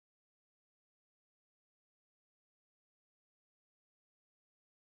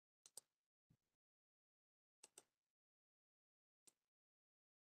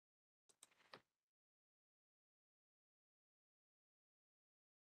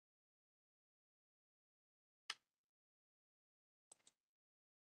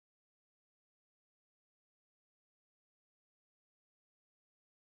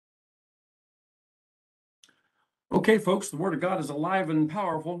Okay, folks, the Word of God is alive and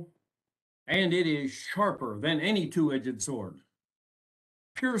powerful, and it is sharper than any two-edged sword,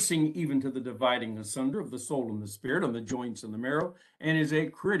 piercing even to the dividing asunder of the soul and the spirit, and the joints and the marrow, and is a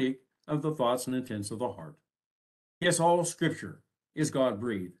critic of the thoughts and intents of the heart. Yes, all Scripture is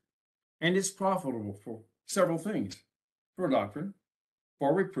God-breathed, and it's profitable for several things: for doctrine,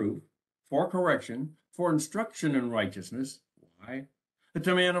 for reproof, for correction, for instruction in righteousness. Why? That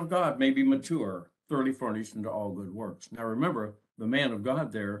the man of God may be mature, thoroughly furnished into all good works. Now remember, the man of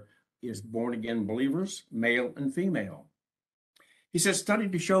God there is born again believers, male and female. He says, study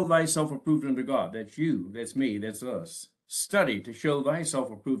to show thyself approved unto God. That's you, that's me, that's us. Study to show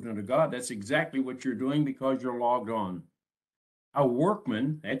thyself approved unto God. That's exactly what you're doing because you're logged on. A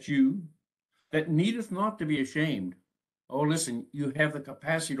workman, that's you, that needeth not to be ashamed. Oh, listen, you have the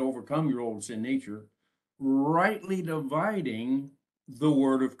capacity to overcome your old sin nature, rightly dividing the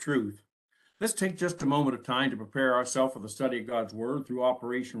word of truth. Let's take just a moment of time to prepare ourselves for the study of God's word through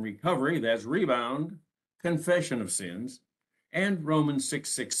Operation Recovery. That's rebound, confession of sins, and Romans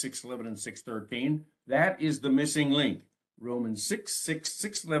 6:6, 6:11, and 6:13. That is the missing link. Romans 6:6,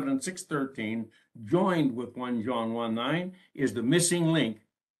 6:11, and 6:13, joined with 1 John 1:9, is the missing link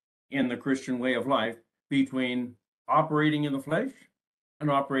in the Christian way of life between operating in the flesh and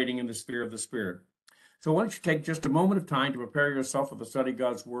operating in the sphere of the Spirit. So why don't you take just a moment of time to prepare yourself for the study of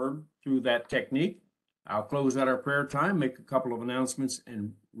God's word through that technique. I'll close out our prayer time, make a couple of announcements,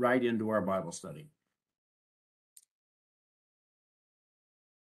 and right into our Bible study.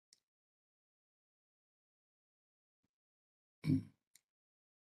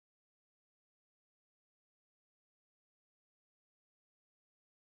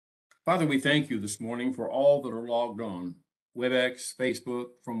 Father, we thank you this morning for all that are logged on, WebEx, Facebook,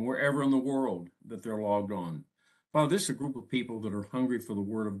 from wherever in the world that they're logged on. Father, this is a group of people that are hungry for the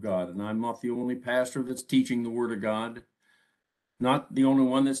Word of God, and I'm not the only pastor that's teaching the Word of God, not the only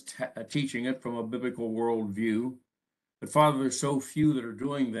one that's teaching it from a biblical worldview. But Father, there's so few that are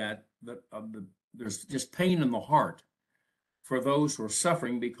doing that, there's just pain in the heart for those who are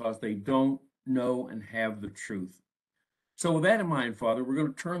suffering because they don't know and have the truth. So with that in mind, Father, we're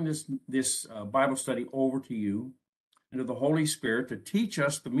going to turn this Bible study over to you and to the Holy Spirit to teach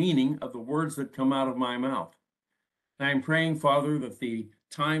us the meaning of the words that come out of my mouth. And I'm praying, Father, that the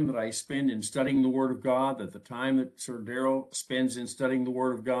time that I spend in studying the Word of God, that the time that Sir Darrell spends in studying the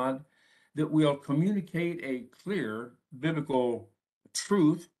Word of God, that we'll communicate a clear biblical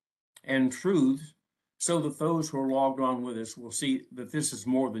truth and truths so that those who are logged on with us will see that this is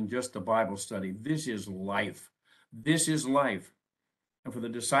more than just a Bible study. This is life. This is life. And for the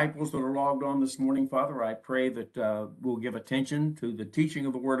disciples that are logged on this morning, Father, I pray that we'll give attention to the teaching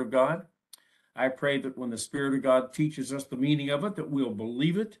of the Word of God. I pray that when the Spirit of God teaches us the meaning of it, that we'll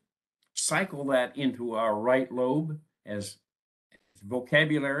believe it, cycle that into our right lobe as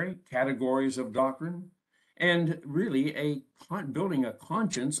vocabulary, categories of doctrine, and really building a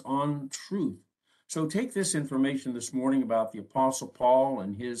conscience on truth. So take this information this morning about the Apostle Paul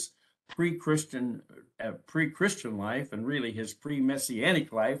and his pre-Christian life, and really his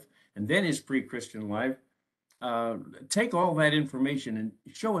pre-Messianic life, and then his pre-Christian life. Take all that information and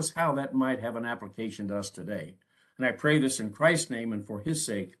show us how that might have an application to us today. And I pray this in Christ's name and for his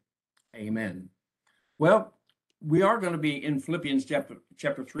sake. Amen. Well, we are going to be in Philippians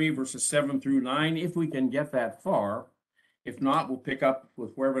chapter 3, verses 7 through 9, if we can get that far. If not, we'll pick up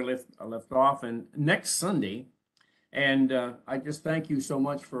with where we left off and next Sunday. And I just thank you so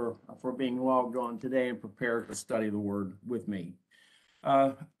much for being logged on today and prepared to study the Word with me.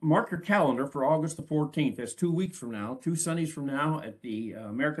 Mark your calendar for August the 14th. That's 2 weeks from now, 2 Sundays from now, at the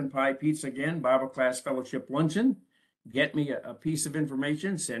American Pie Pizza again, Bible Class Fellowship Luncheon. Get me a piece of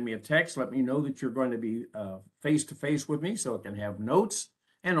information, send me a text, let me know that you're going to be face-to-face with me so it can have notes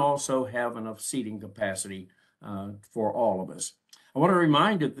and also have enough seating capacity for all of us. I want to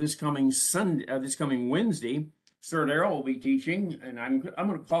remind you that this coming Wednesday, Sir Darrell will be teaching, and I'm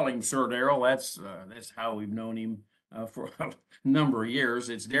going to call him Sir Darrell. That's how we've known him for a number of years.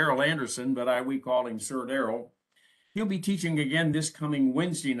 It's Darrell Anderson, but we call him Sir Darrell. He'll be teaching again this coming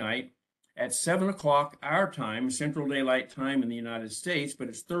Wednesday night at 7 o'clock our time, Central Daylight Time in the United States, but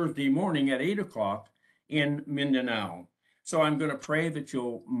it's Thursday morning at 8 o'clock in Mindanao. So I'm going to pray that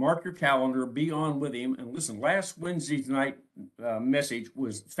you'll mark your calendar, be on with him, and listen, last Wednesday's night message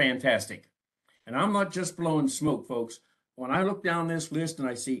was fantastic. And I'm not just blowing smoke, folks. When I look down this list and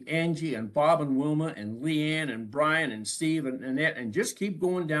I see Angie and Bob and Wilma and Leanne and Brian and Steve and Annette, and just keep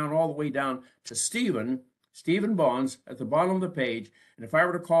going down all the way down to Stephen Bonds at the bottom of the page. And if I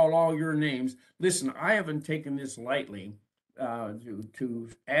were to call all your names, listen, I haven't taken this lightly to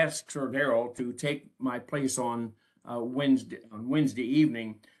ask Sir Darrell to take my place on Wednesday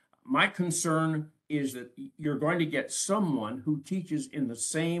evening. My concern is that you're going to get someone who teaches in the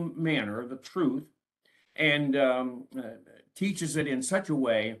same manner the truth and teaches it in such a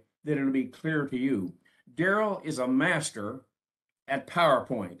way that it'll be clear to you. Daryl is a master at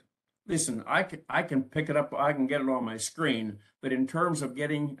PowerPoint. Listen, I can pick it up, I can get it on my screen, but in terms of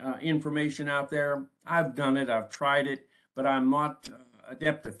getting information out there, I've done it, I've tried it, but I'm not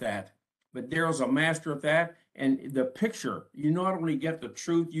adept at that. But Daryl's a master at that, and the picture, you not only get the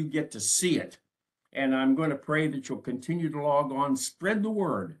truth, you get to see it. And I'm going to pray that you'll continue to log on, spread the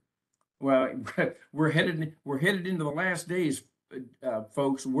word. Well, we're headed into the last days,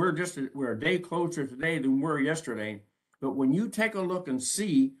 folks. We're a day closer today than we were yesterday. But when you take a look and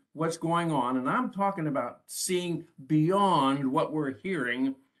see what's going on, and I'm talking about seeing beyond what we're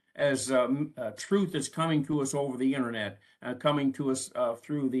hearing as truth is coming to us over the internet, coming to us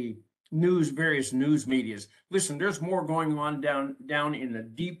through the various news medias. Listen, there's more going on down in the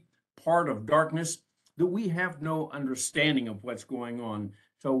deep part of darkness that we have no understanding of what's going on.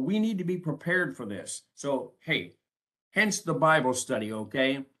 So we need to be prepared for this. So, hey, hence the Bible study,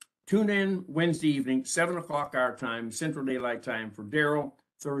 okay? Tune in Wednesday evening, 7 o'clock our time, Central Daylight Time for Daryl,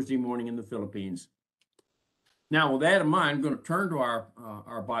 Thursday morning in the Philippines. Now, with that in mind, I'm going to turn to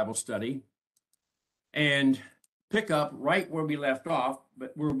our Bible study and pick up right where we left off,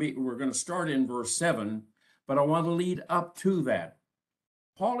 but we're going to start in verse 7, but I want to lead up to that.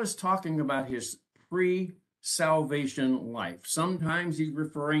 Paul is talking about his pre-salvation life. Sometimes he's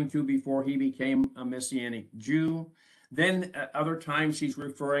referring to before he became a Messianic Jew. Then other times he's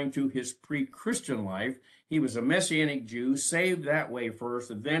referring to his pre-Christian life. He was a Messianic Jew, saved that way first,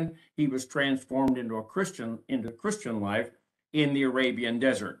 and then he was transformed into Christian life in the Arabian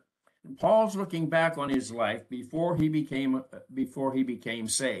desert. And Paul's looking back on his life before he became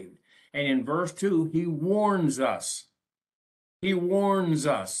saved. And in verse 2, he warns us. He warns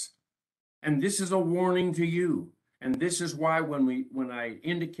us. And this is a warning to you. And this is why when I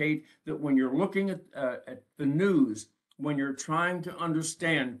indicate that when you're looking at the news, when you're trying to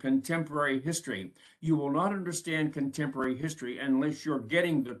understand contemporary history, you will not understand contemporary history unless you're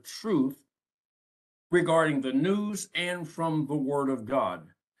getting the truth regarding the news and from the Word of God.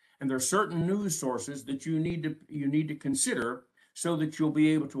 And there are certain news sources that you need to consider so that you'll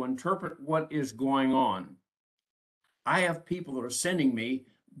be able to interpret what is going on. I have people that are sending me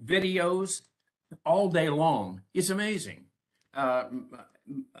videos all day long. It's amazing.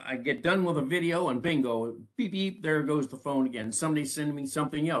 I get done with a video and bingo, beep, beep, there goes the phone again. Somebody's sending me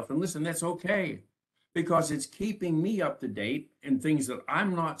something else. And listen, that's okay, because it's keeping me up to date in things that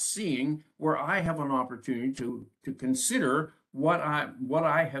I'm not seeing, where I have an opportunity to consider what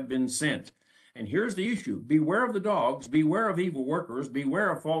I have been sent. And here's the issue. Beware of the dogs, beware of evil workers,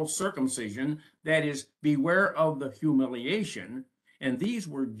 beware of false circumcision, that is, beware of the humiliation. And these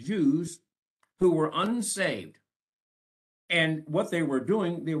were Jews who were unsaved. And what they were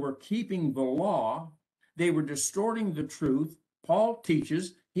doing, they were keeping the law. They were distorting the truth. Paul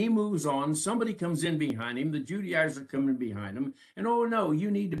teaches, he moves on. Somebody comes in behind him. The Judaizers come in behind him, and oh no,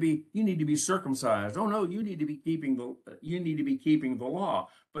 you need to be circumcised. Oh no, you need to be keeping the law.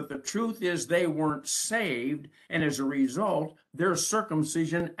 But the truth is, they weren't saved, and as a result, their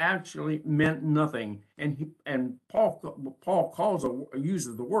circumcision actually meant nothing. And Paul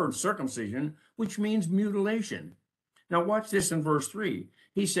uses the word circumcision, which means mutilation. Now watch this in verse 3.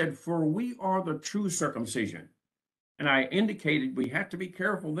 He said, "For we are the true circumcision." And I indicated we have to be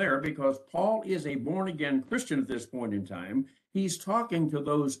careful there, because Paul is a born-again Christian at this point in time. He's talking to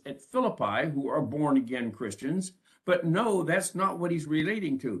those at Philippi who are born-again Christians. But no, that's not what he's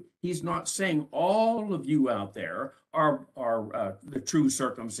relating to. He's not saying all of you out there are the true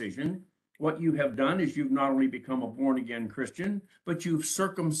circumcision. What you have done is you've not only become a born-again Christian, but you've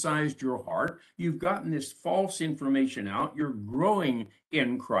circumcised your heart. You've gotten this false information out. You're growing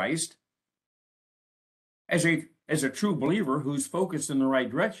in Christ as a true believer who's focused in the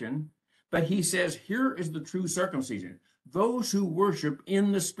right direction. But he says, here is the true circumcision, those who worship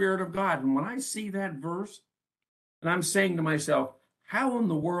in the Spirit of God. And when I see that verse, and I'm saying to myself, how in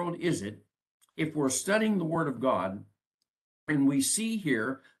the world is it, if we're studying the Word of God, and we see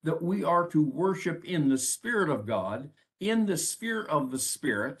here that we are to worship in the Spirit of God, in the sphere of the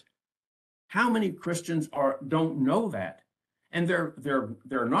Spirit, how many Christians don't know that? And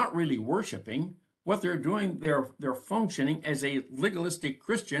they're not really worshiping. What they're doing, they're functioning as a legalistic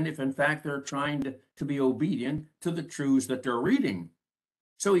Christian, if in fact they're trying to be obedient to the truths that they're reading.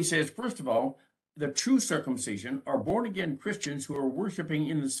 So he says, first of all, the true circumcision are born-again Christians who are worshiping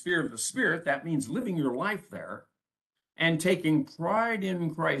in the sphere of the Spirit. That means living your life there and taking pride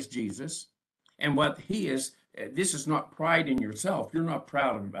in Christ Jesus and what he is this is not pride in yourself. You're not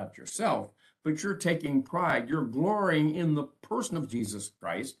proud about yourself, but you're taking pride. You're glorying in the person of Jesus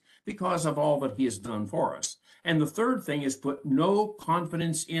Christ because of all that he has done for us. And the third thing is put no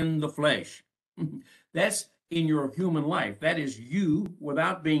confidence in the flesh. That's in your human life. That is you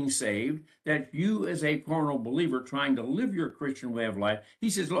without being saved. That you as a carnal believer trying to live your Christian way of life. He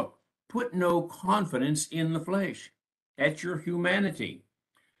says, look, put no confidence in the flesh. That's your humanity.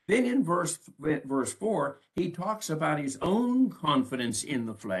 Then in verse 4, he talks about his own confidence in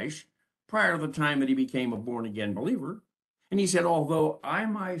the flesh prior to the time that he became a born-again believer. And he said, although I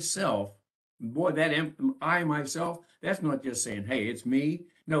myself, boy, that I myself, that's not just saying, hey, it's me.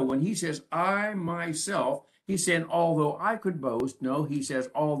 No, when he says I myself, he's saying, although I could boast. No, he says,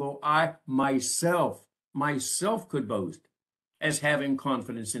 although I myself could boast as having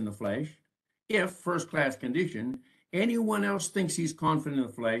confidence in the flesh. If, first-class condition, anyone else thinks he's confident in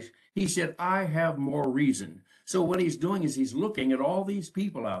the flesh, he said, I have more reason. So what he's doing is he's looking at all these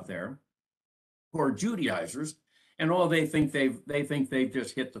people out there who are Judaizers, and all they think they've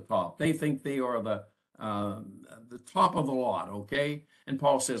just hit the top. They think they are the top of the lot, okay? And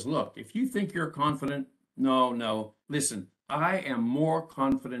Paul says, look, if you think you're confident, no, listen, I am more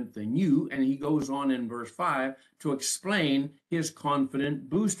confident than you. And he goes on in verse 5 to explain his confident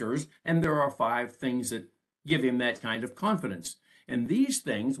boosters. And there are 5 things that give him that kind of confidence. And these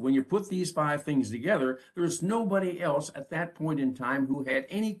things, when you put these 5 things together, there's nobody else at that point in time who had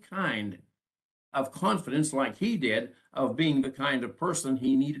any kind of confidence like he did of being the kind of person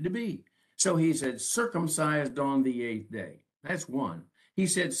he needed to be. So he said, circumcised on the 8th day. That's one. He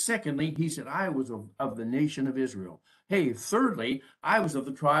said, secondly, he said, I was of the nation of Israel. Hey, thirdly, I was of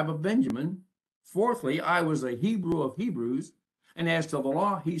the tribe of Benjamin. Fourthly, I was a Hebrew of Hebrews. And as to the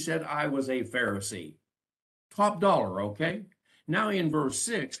law, he said, I was a Pharisee. Top dollar, okay? Now in verse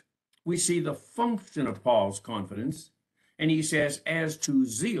 6, we see the function of Paul's confidence. And he says, as to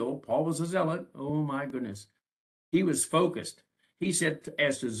zeal, Paul was a zealot. Oh my goodness. He was focused. He said,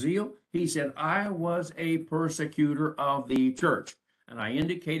 as to zeal, he said, I was a persecutor of the church. And I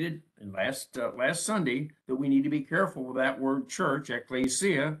indicated last Sunday that we need to be careful with that word church,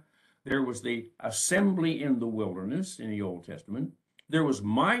 ecclesia. There was the assembly in the wilderness in the Old Testament. There was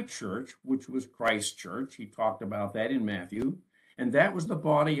my church, which was Christ's church. He talked about that in Matthew. And that was the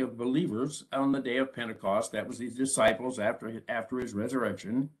body of believers on the day of Pentecost. That was his disciples after his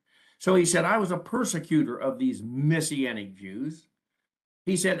resurrection. So he said, I was a persecutor of these Messianic Jews.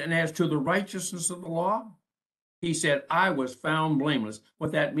 He said, and as to the righteousness of the law, he said, I was found blameless.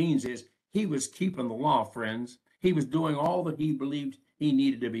 What that means is he was keeping the law, friends. He was doing all that he believed he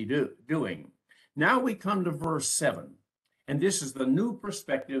needed to be doing. Now we come to verse 7. And this is the new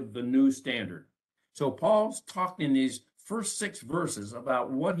perspective, the new standard. So Paul's talking in these first 6 verses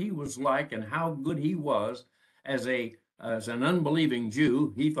about what he was like and how good he was as an unbelieving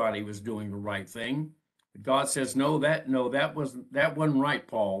Jew. He thought he was doing the right thing. But God says, that wasn't right,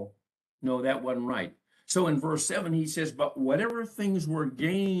 Paul. No, that wasn't right. So in verse 7, he says, but whatever things were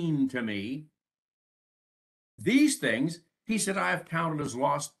gain to me, these things, he said, I have counted as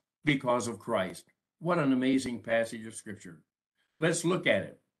lost because of Christ. What an amazing passage of scripture. Let's look at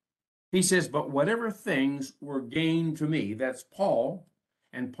it. He says, but whatever things were gain to me, that's Paul,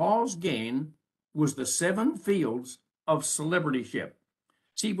 and Paul's gain was the 7 fields of celebrityship.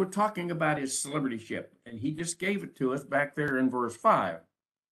 See, we're talking about his celebrityship, and he just gave it to us back there in verse 5.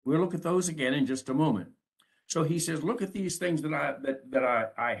 We'll look at those again in just a moment. So he says, look at these things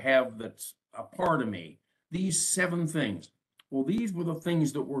that I have that's a part of me. These 7 things. Well, these were the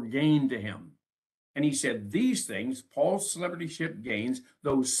things that were gained to him. And he said, these things, Paul's celebrityship gains,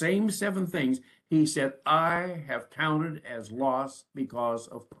 those same 7 things, he said, I have counted as loss because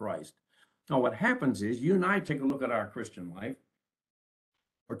of Christ. Now, what happens is you and I take a look at our Christian life,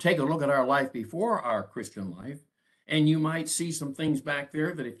 or take a look at our life before our Christian life, and you might see some things back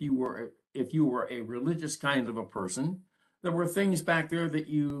there that if you were a religious kind of a person, there were things back there that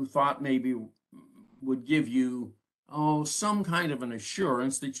you thought maybe would give you, some kind of an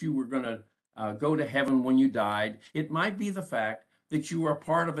assurance that you were going to go to heaven when you died. It might be the fact that you were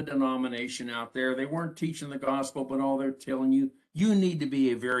part of a denomination out there. They weren't teaching the gospel, but all they're telling you, you need to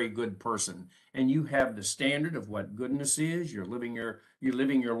be a very good person. And you have the standard of what goodness is. You're living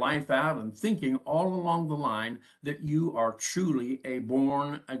your life out and thinking all along the line that you are truly a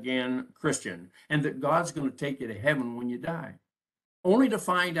born-again Christian and that God's going to take you to heaven when you die. Only to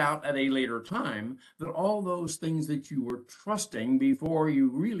find out at a later time that all those things that you were trusting before you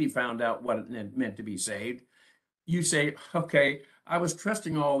really found out what it meant to be saved, you say, okay, I was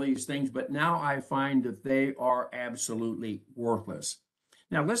trusting all these things, but now I find that they are absolutely worthless.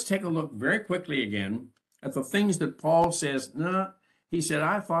 Now let's take a look very quickly again at the things that Paul says, nah, he said,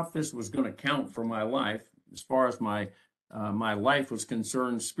 I thought this was going to count for my life as far as my life was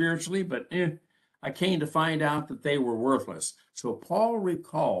concerned spiritually, but I came to find out that they were worthless. So Paul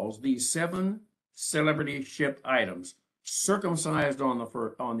recalls these 7 celebrityship items: circumcised on the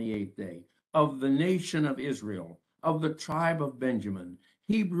 8th day, of the nation of Israel, of the tribe of Benjamin,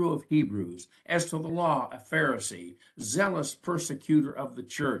 Hebrew of Hebrews, as to the law, a Pharisee, zealous persecutor of the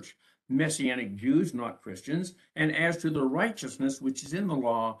church, Messianic Jews, not Christians, and as to the righteousness which is in the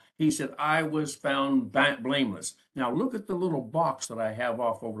law, he said, I was found blameless. Now look at the little box that I have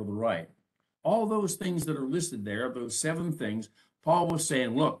off over to the right. All those things that are listed there, those 7 things, Paul was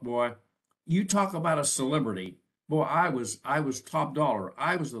saying, look, boy, you talk about a celebrity. Boy, I was top dollar.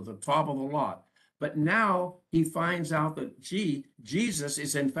 I was at the top of the lot. But now he finds out that, Jesus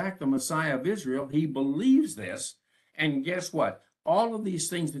is in fact the Messiah of Israel. He believes this. And guess what? All of these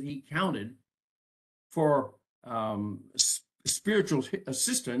things that he counted for spiritual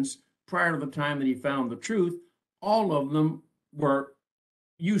assistance prior to the time that he found the truth, all of them were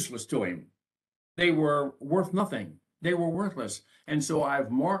useless to him. They were worth nothing. They were worthless. And so I've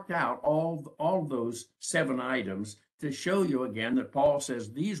marked out all those 7 items to show you again that Paul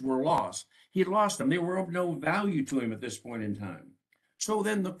says these were lost. He lost them. They were of no value to him at this point in time. So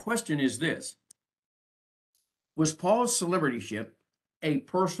then the question is this: was Paul's celebrityship a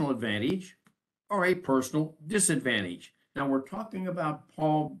personal advantage or a personal disadvantage? Now we're talking about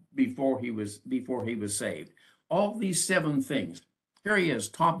Paul before he was saved. All these 7 things. Here he is,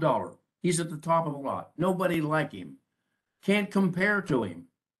 top dollar. He's at the top of the lot. Nobody like him. Can't compare to him.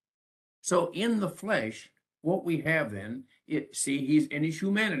 So in the flesh, what we have then, he's in his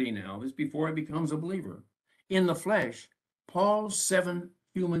humanity now. This is before he becomes a believer. In the flesh, Paul's 7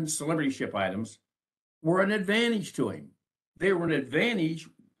 human celebrityship items were an advantage to him. They were an advantage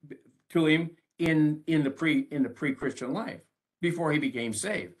to him in the pre-Christian life before he became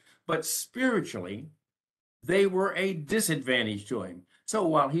saved. But spiritually, they were a disadvantage to him. So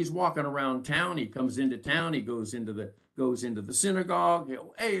while he's walking around town, he comes into town, he goes into the synagogue.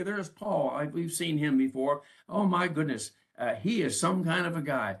 Hey, there's Paul. We've seen him before. Oh my goodness, he is some kind of a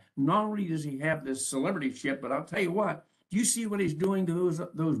guy. Not only does he have this celebrityship, but I'll tell you what. Do you see what he's doing to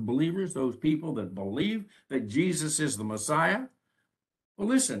those believers, those people that believe that Jesus is the Messiah? Well,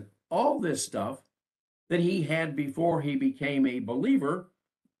 listen, all this stuff that he had before he became a believer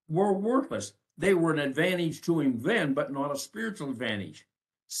were worthless. They were an advantage to him then, but not a spiritual advantage.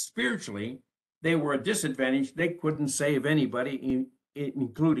 Spiritually, they were a disadvantage. They couldn't save anybody,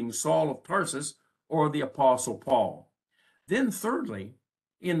 including Saul of Tarsus or the Apostle Paul. Then thirdly,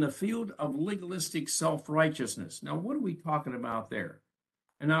 in the field of legalistic self-righteousness. Now, what are we talking about there?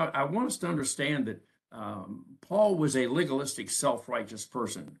 And I want us to understand that Paul was a legalistic self-righteous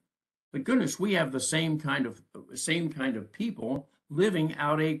person. But goodness, we have the same kind of people living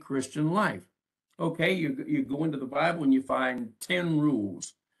out a Christian life. Okay, you go into the Bible and you find 10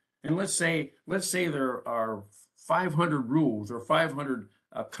 rules. And let's say there are 500 rules or 500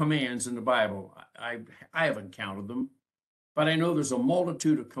 commands in the Bible. I haven't counted them, but I know there's a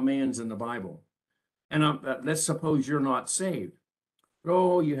multitude of commands in the Bible. And let's suppose you're not saved.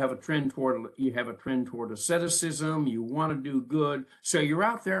 Oh, you have a trend toward asceticism. You want to do good, so you're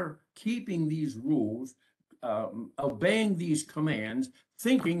out there keeping these rules, obeying these commands,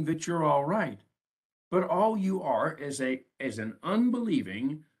 thinking that you're all right. But all you are is an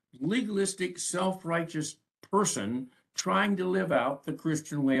unbelieving, legalistic, self-righteous person trying to live out the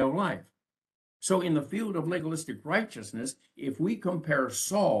Christian way of life. So in the field of legalistic righteousness, if we compare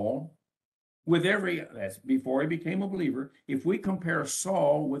Saul with that's before he became a believer, if we compare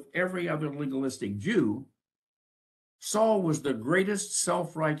Saul with every other legalistic Jew, Saul was the greatest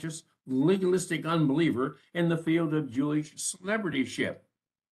self-righteous, legalistic unbeliever in the field of Jewish celebrityship.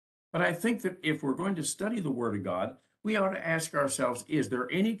 But I think that if we're going to study the Word of God, we ought to ask ourselves, is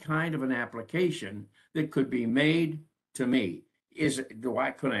there any kind of an application that could be made to me?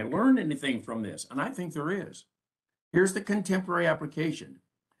 Could I learn anything from this? And I think there is. Here's the contemporary application.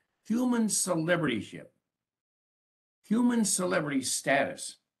 Human celebrityship, human celebrity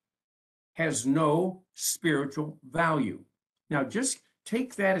status has no spiritual value. Now, just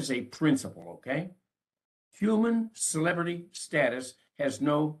take that as a principle, okay? Human celebrity status has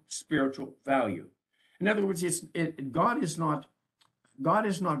no spiritual value. In other words, God is not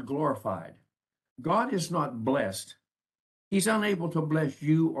glorified. God is not blessed. He's unable to bless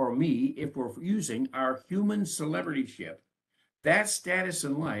you or me if we're using our human celebrityship, that status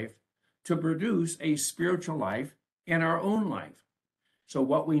in life, to produce a spiritual life in our own life. So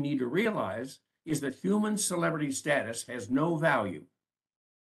what we need to realize is that human celebrity status has no value.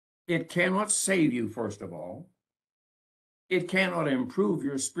 It cannot save you, first of all. It cannot improve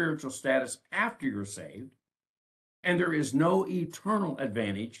your spiritual status after you're saved. And there is no eternal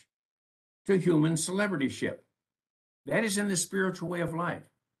advantage to human celebrityship. That is in the spiritual way of life.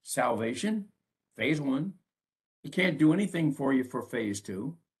 Salvation, phase one. It can't do anything for you for phase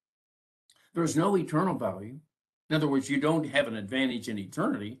two. There's no eternal value. In other words, you don't have an advantage in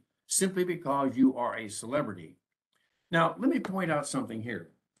eternity simply because you are a celebrity. Now, let me point out something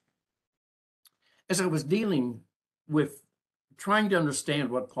here. As I was dealing with trying to understand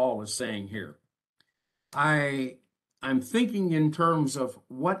what Paul is saying here, I'm thinking in terms of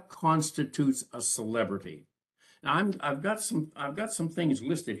what constitutes a celebrity. Now, I've got some things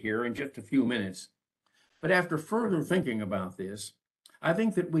listed here in just a few minutes, but after further thinking about this, I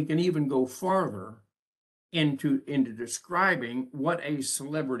think that we can even go farther into describing what a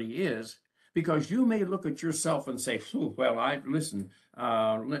celebrity is, because you may look at yourself and say, well,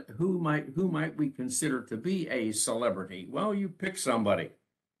 who might we consider to be a celebrity? Well, you pick somebody.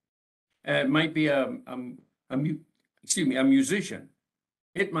 It might be a musician.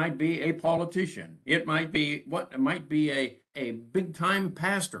 It might be a politician. It might be a big time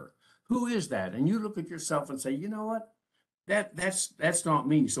pastor. Who is that? And you look at yourself and say, you know what? That's not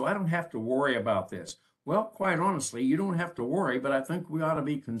me. So I don't have to worry about this. Well, quite honestly, you don't have to worry, but I think we ought to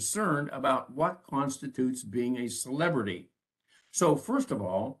be concerned about what constitutes being a celebrity. So first of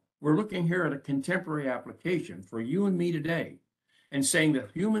all, we're looking here at a contemporary application for you and me today, and saying that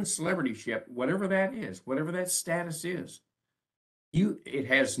human celebrityship, whatever that is, whatever that status is, it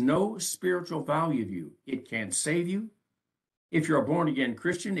has no spiritual value to you. It can't save you. If you're a born again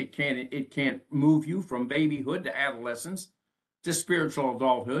Christian, it can't move you from babyhood to adolescence to spiritual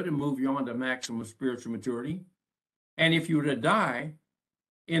adulthood and move you on to maximum spiritual maturity. And if you were to die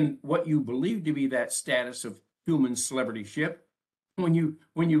in what you believe to be that status of human celebrityship, when you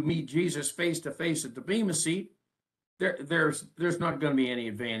meet Jesus face to face at the Bema seat, there's not going to be any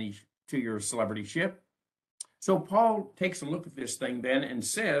advantage to your celebrityship. So Paul takes a look at this thing then and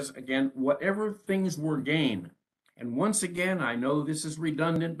says, again, whatever things were gain. And once again, I know this is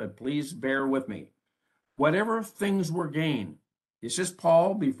redundant, but please bear with me. Whatever things were gain. This is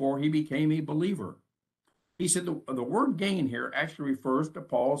Paul before he became a believer. He said the word gain here actually refers to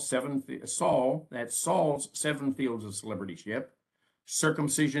Saul's 7 fields of celebrityship: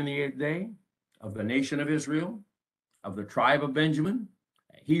 circumcision the 8th day, of the nation of Israel, of the tribe of Benjamin,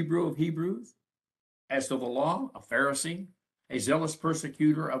 a Hebrew of Hebrews, as to the law, a Pharisee, a zealous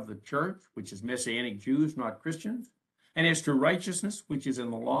persecutor of the church, which is Messianic Jews, not Christians, and as to righteousness, which is in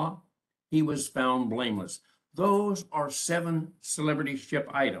the law, he was found blameless. Those are 7 celebrityship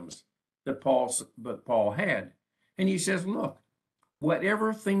items that Paul had. And he says, look,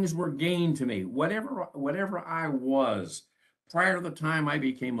 whatever things were gained to me, whatever I was prior to the time I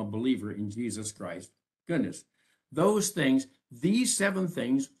became a believer in Jesus Christ, goodness, these 7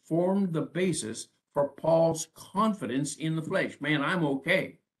 things formed the basis for Paul's confidence in the flesh. Man, I'm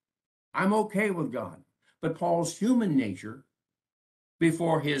okay. I'm okay with God. But Paul's human nature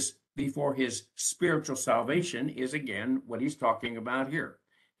before his spiritual salvation is again what he's talking about here.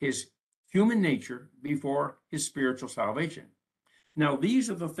 His human nature before his spiritual salvation. Now, these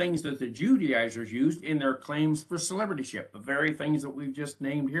are the things that the Judaizers used in their claims for celebrityship, the very things that we've just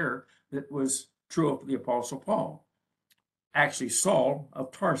named here that was true of the Apostle Paul. Actually, Saul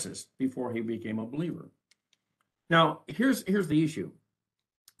of Tarsus before he became a believer. Now, here's the issue.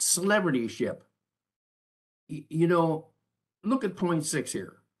 Celebrityship. Look at point 6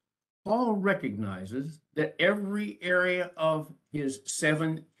 here. Paul recognizes that every area of his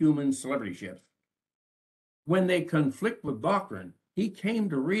 7 human celebrityships, when they conflict with doctrine, he came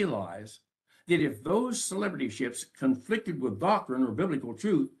to realize that if those celebrityships conflicted with doctrine or biblical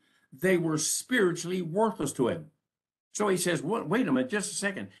truth, they were spiritually worthless to him. So he says, wait a minute, just a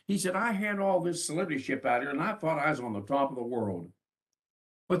second. He said, I had all this celebrityship out here and I thought I was on the top of the world.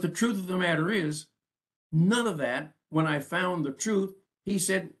 But the truth of the matter is, none of that, when I found the truth, he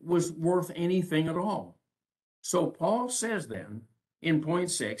said, was worth anything at all. So Paul says then, in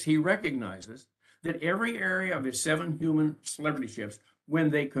point 6, he recognizes that every area of his 7 human celebrityships, when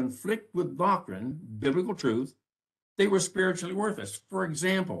they conflict with doctrine, biblical truth, they were spiritually worthless. For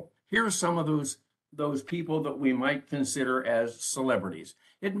example, here are some of those people that we might consider as celebrities.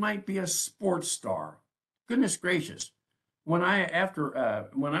 It might be a sports star. Goodness gracious. When I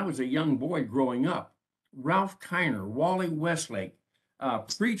was a young boy growing up, Ralph Kiner, Wally Westlake,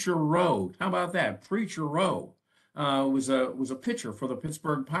 Preacher Rowe. How about that? Preacher Rowe was a pitcher for the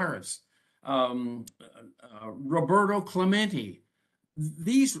Pittsburgh Pirates. Roberto Clemente.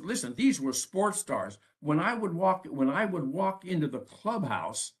 These were sports stars. When I would walk into the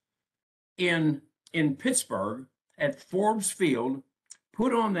clubhouse in Pittsburgh at Forbes Field,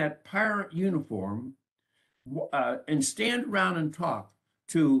 put on that pirate uniform, and stand around and talk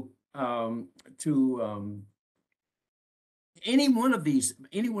to any one of these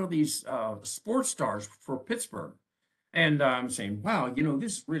sports stars for Pittsburgh. And I'm saying, wow,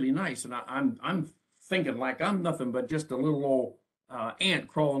 this is really nice. And I'm thinking like I'm nothing but just a little old ant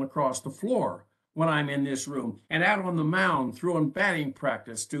crawling across the floor when I'm in this room and out on the mound throwing batting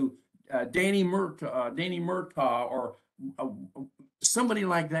practice to Danny Murtaugh or somebody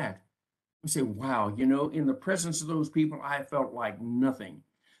like that. I say, wow, in the presence of those people, I felt like nothing.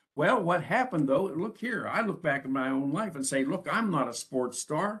 Well, what happened though, look here, I look back at my own life and say, look, I'm not a sports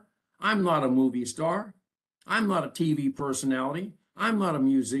star. I'm not a movie star. I'm not a TV personality. I'm not a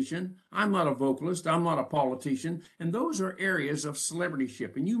musician. I'm not a vocalist. I'm not a politician. And those are areas of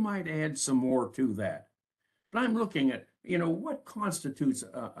celebrityship. And you might add some more to that. But I'm looking at, what constitutes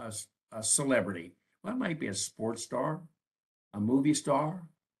a celebrity? Well, it might be a sports star, a movie star,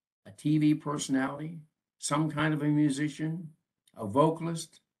 a TV personality, some kind of a musician, a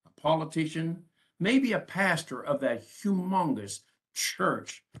vocalist, a politician, maybe a pastor of that humongous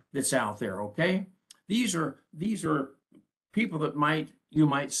church that's out there, okay? These are people that you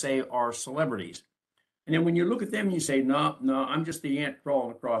might say are celebrities. And then when you look at them, you say, no, I'm just the ant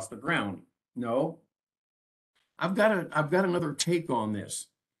crawling across the ground. No, I've got another take on this,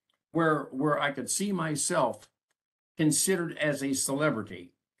 where I could see myself considered as a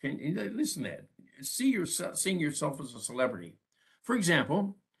celebrity. Listen to that. Seeing yourself as a celebrity. For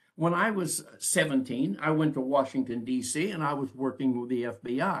example, when I was 17, I went to Washington, D.C., and I was working with the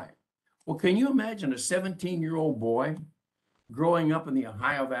FBI. Well, can you imagine a 17-year-old boy growing up in the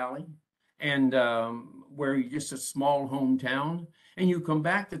Ohio Valley and where you're just a small hometown, and you come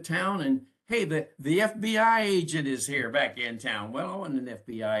back to town and, hey, the FBI agent is here back in town. Well, I wasn't an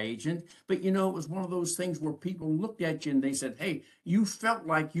FBI agent, but it was one of those things where people looked at you and they said, hey, you felt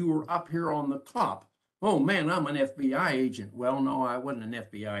like you were up here on the top. Oh man, I'm an FBI agent. Well, no, I wasn't an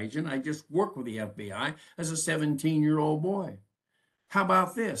FBI agent. I just worked with the FBI as a 17-year-old boy. How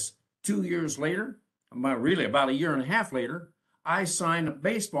about this? 2 years later, really about a year and a half later, I signed a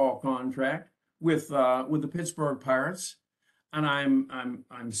baseball contract with the Pittsburgh Pirates, and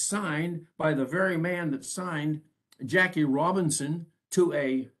I'm signed by the very man that signed Jackie Robinson to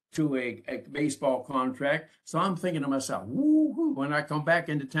a baseball contract. So I'm thinking to myself, woo-hoo, when I come back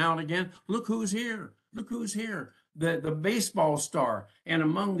into town again, look who's here. Look who's here. The baseball star. And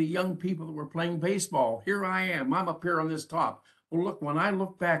among the young people that were playing baseball, here I am. I'm up here on this top. Well, look, when I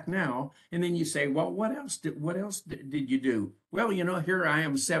look back now, and then you say, well, what else did you do? Well, here I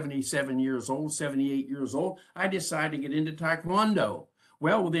am, 77 years old, 78 years old. I decided to get into Taekwondo.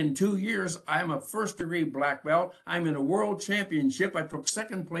 Well, within 2 years, I'm a first-degree black belt. I'm in a world championship. I took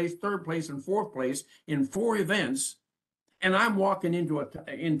second place, third place, and fourth place in 4 events. And I'm walking into a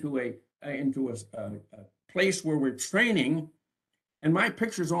place where we're training, and my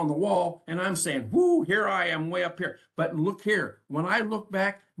picture's on the wall, and I'm saying, whoo, here I am way up here. But look here, when I look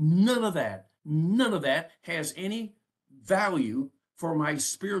back, none of that has any value for my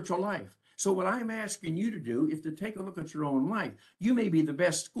spiritual life. So what I'm asking you to do is to take a look at your own life. You may be the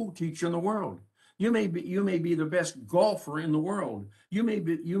best school teacher in the world. You may be the best golfer in the world. You may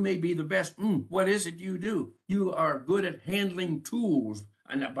be the best, what is it you do? You are good at handling tools.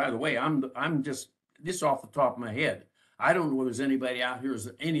 And by the way, I'm just, this off the top of my head. I don't know whether there's anybody out here who's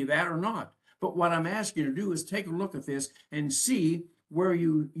any of that or not. But what I'm asking you to do is take a look at this and see where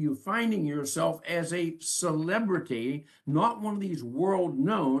you finding yourself as a celebrity, not one of these world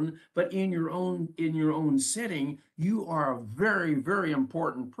known, but in your own setting, you are a very, very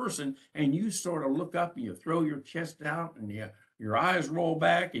important person, and you sort of look up and you throw your chest out and your eyes roll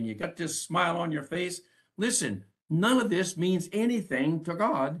back and you got this smile on your face. Listen, none of this means anything to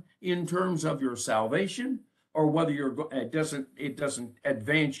God in terms of your salvation, or whether it doesn't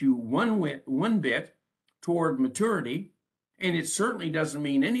advance you one bit toward maturity, and it certainly doesn't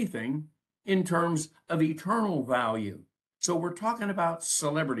mean anything in terms of eternal value. So we're talking about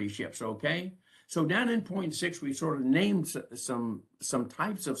celebrityships, okay? So down in point 6, we sort of named some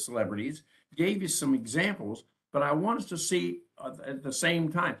types of celebrities, gave you some examples, but I want us to see at the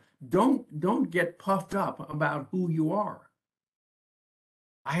same time, don't get puffed up about who you are.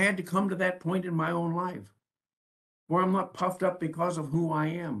 I had to come to that point in my own life where I'm not puffed up because of who I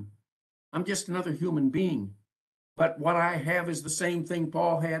am. I'm just another human being. But what I have is the same thing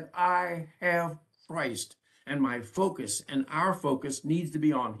Paul had. I have Christ, and my focus and our focus needs to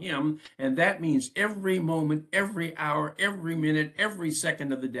be on him. And that means every moment, every hour, every minute, every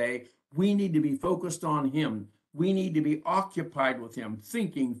second of the day, we need to be focused on him. We need to be occupied with him,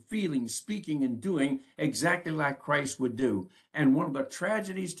 thinking, feeling, speaking, and doing exactly like Christ would do. And one of the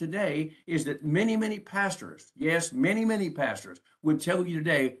tragedies today is that many, many pastors, yes, many, many pastors would tell you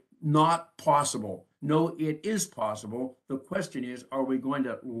today, not possible. No, it is possible. The question is, are we going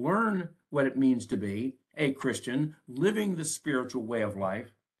to learn what it means to be a Christian, living the spiritual way of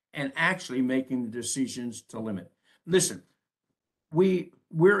life, and actually making the decisions to limit? Listen,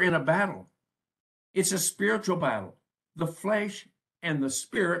 we're in a battle. It's a spiritual battle. The flesh and the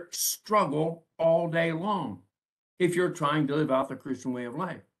spirit struggle all day long if you're trying to live out the Christian way of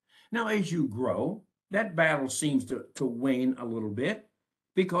life. Now, as you grow, that battle seems to wane a little bit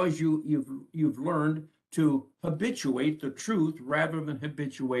because you've learned to habituate the truth rather than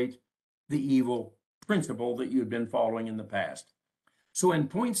habituate the evil principle that you've been following in the past. So in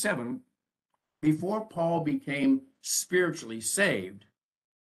point 7, before Paul became spiritually saved,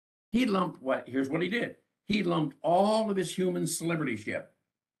 he lumped here's what he did. He lumped all of his human celebrityship,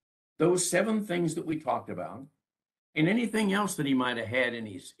 those 7 things that we talked about, and anything else that he might have had in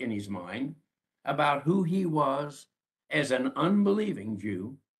his mind about who he was as an unbelieving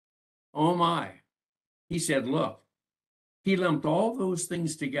Jew. Oh my. He said, look, he lumped all those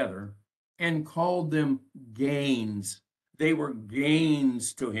things together and called them gains. They were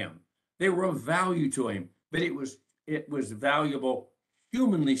gains to him. They were of value to him, but it was valuable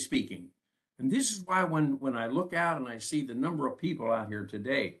humanly speaking. And this is why when I look out and I see the number of people out here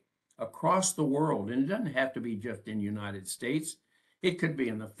today across the world, and it doesn't have to be just in the United States, it could be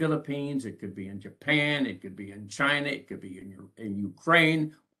in the Philippines, it could be in Japan, it could be in China, it could be in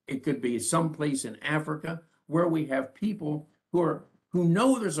Ukraine, it could be someplace in Africa, where we have people who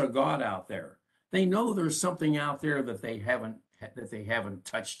know there's a God out there. They know there's something out there that they haven't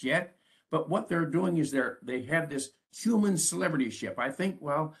touched yet. But what they're doing is they have this human celebrityship. I think,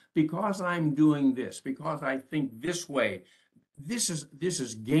 well, because I'm doing this, because I think this way, this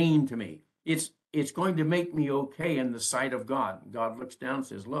is gain to me. It's going to make me okay in the sight of God. God looks down and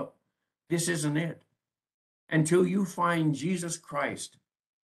says, look, this isn't it. Until you find Jesus Christ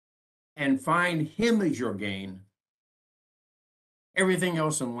and find him as your gain, everything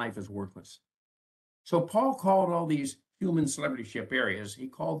else in life is worthless. So Paul called all these human celebrityship areas, he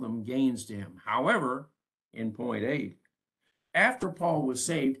called them gains to him. However, in point 8, after Paul was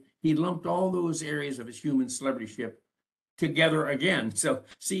saved, he lumped all those areas of his human celebrityship together again. So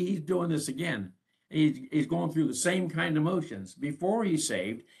see, he's doing this again. He's going through the same kind of motions. Before he's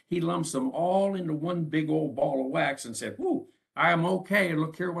saved, he lumps them all into one big old ball of wax and said, whoo, I am okay.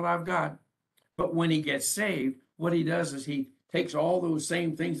 Look here what I've got. But when he gets saved, what he does is he takes all those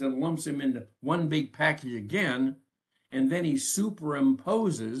same things and lumps them into one big package again, and then he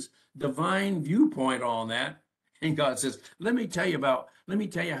superimposes divine viewpoint on that. And God says, let me tell you about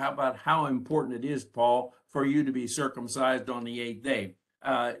how important it is, Paul, for you to be circumcised on the 8th day.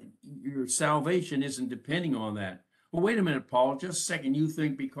 Your salvation isn't depending on that. Well, wait a minute, Paul, just a second. You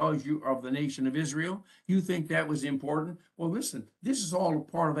think because you are of the nation of Israel, you think that was important? Well, listen, this is all a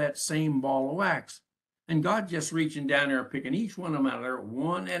part of that same ball of wax. And God just reaching down there, picking each one of them out of there,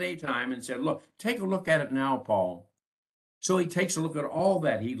 one at a time, and said, look, take a look at it now, Paul. So he takes a look at all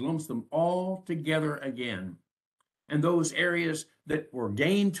that. He lumps them all together again. And those areas that were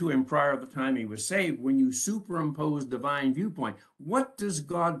gained to him prior to the time he was saved, when you superimpose divine viewpoint, what does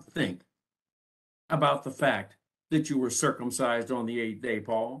God think about the fact that you were circumcised on the 8th day,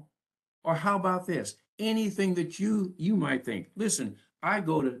 Paul? Or how about this? Anything that you might think. Listen, I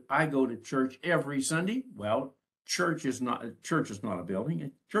go to church every Sunday. Well, church is not a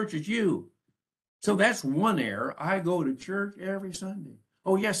building. Church is you. So that's one error. I go to church every Sunday.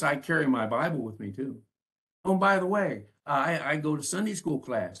 Oh yes, I carry my Bible with me too. Oh, by the way, I go to Sunday school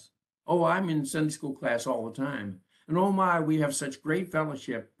class. Oh, I'm in Sunday school class all the time. And oh my, we have such great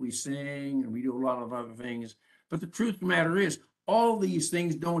fellowship. We sing and we do a lot of other things. But the truth of the matter is, all these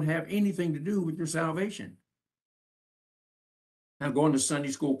things don't have anything to do with your salvation. Now, going to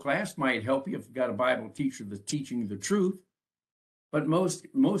Sunday school class might help you if you've got a Bible teacher that's teaching you the truth. But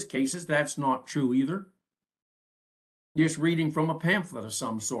most cases, that's not true either. Just reading from a pamphlet of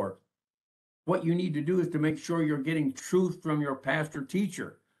some sort. What you need to do is to make sure you're getting truth from your pastor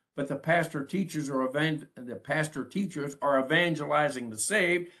teacher. But the pastor teachers are evangelizing the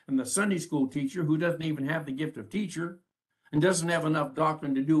saved, and the Sunday school teacher, who doesn't even have the gift of teacher and doesn't have enough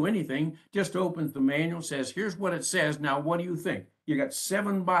doctrine to do anything, just opens the manual, says, here's what it says. Now, what do you think? You got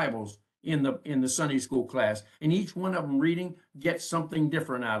 7 Bibles in the Sunday school class, and each one of them reading gets something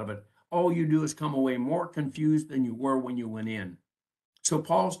different out of it. All you do is come away more confused than you were when you went in. So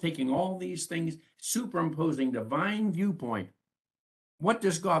Paul's taking all these things, superimposing divine viewpoint. What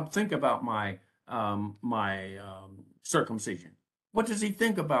does God think about my circumcision? What does he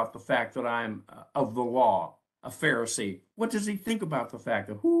think about the fact that I'm of the law, a Pharisee? What does he think about the fact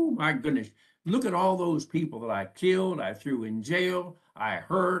that, oh my goodness, look at all those people that I killed, I threw in jail, I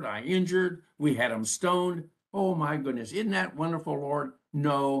hurt, I injured, we had them stoned. Oh my goodness, isn't that wonderful, Lord?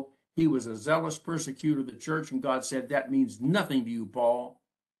 No, he was a zealous persecutor of the church, and God said, that means nothing to you, Paul.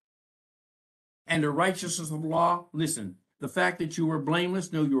 And the righteousness of the law, listen, the fact that you were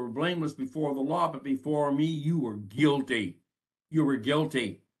blameless, no, you were blameless before the law, but before me, you were guilty. You were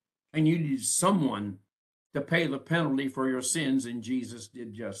guilty, and you needed someone to pay the penalty for your sins, and Jesus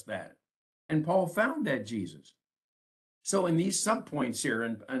did just that. And Paul found that Jesus. So in these subpoints here,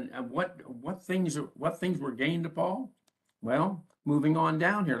 and what things were gained to Paul? Well, moving on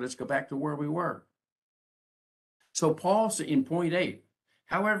down here, let's go back to where we were. So Paul, in point 8,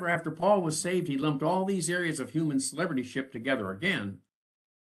 however, after Paul was saved, he lumped all these areas of human celebrityship together again.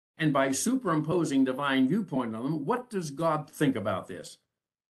 And by superimposing divine viewpoint on them, what does God think about this?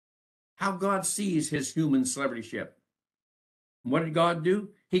 How God sees his human celebrityship. What did God do?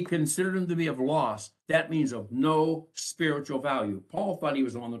 He considered him to be of loss. That means of no spiritual value. Paul thought he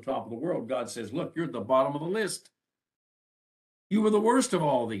was on the top of the world. God says, look, you're at the bottom of the list. You were the worst of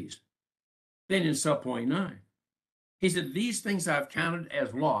all these. Then in subpoint 9, he said, these things I've counted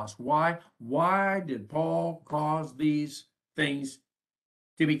as loss. Why? Why did Paul cause these things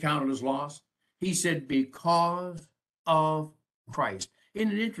to be counted as loss? He said, because of Christ.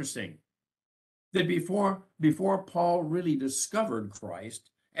 Isn't it interesting that before Paul really discovered Christ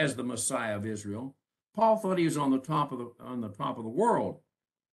as the Messiah of Israel, Paul thought he was on the top of the world.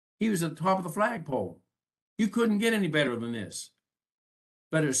 He was at the top of the flagpole. You couldn't get any better than this.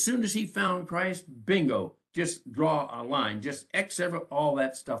 But as soon as he found Christ, bingo, just draw a line, just X all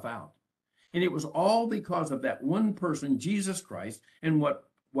that stuff out. And it was all because of that one person, Jesus Christ, and what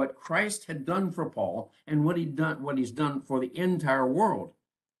Christ had done for Paul and what he's done for the entire world.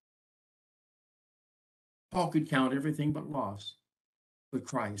 Paul could count everything but loss with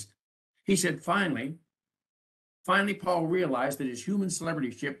Christ. He said, finally, Paul realized that his human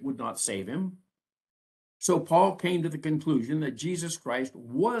celebrityship would not save him. So Paul came to the conclusion that Jesus Christ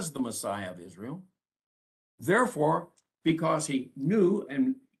was the Messiah of Israel. Therefore, because he knew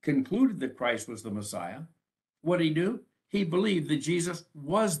and concluded that Christ was the Messiah, what did he do? He believed that Jesus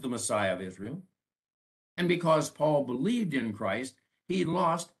was the Messiah of Israel. And because Paul believed in Christ, he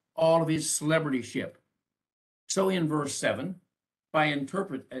lost all of his celebrityship. So in verse 7, by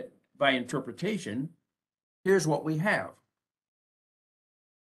interpretation, here's what we have.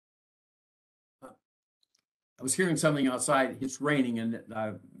 I was hearing something outside. It's raining, and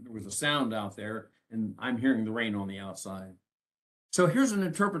there was a sound out there, and I'm hearing the rain on the outside. So here's an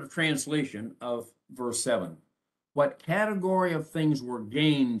interpretive translation of verse 7. What category of things were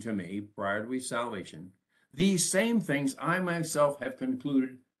gained to me prior to his salvation, these same things I myself have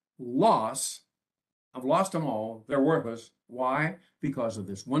concluded loss. I've lost them all. They're worthless. Why? Because of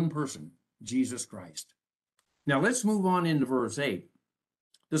this one person, Jesus Christ. Now let's move on into verse 8.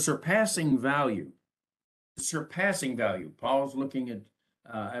 The surpassing value. The surpassing value. Paul's looking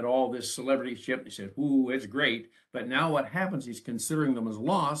at all this celebrityship. He said, ooh, it's great. But now what happens, he's considering them as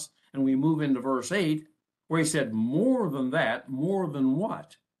loss. And we move into verse 8, where he said, more than that, more than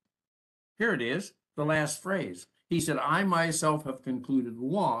what? Here it is, the last phrase. He said, I myself have concluded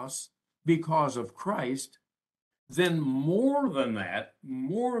loss because of Christ. Then more than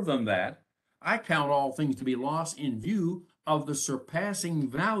that, I count all things to be lost in view of the surpassing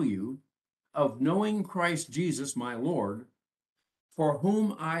value of knowing Christ Jesus, my Lord, for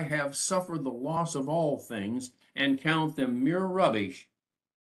whom I have suffered the loss of all things and count them mere rubbish,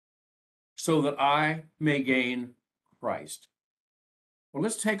 so that I may gain Christ. Well,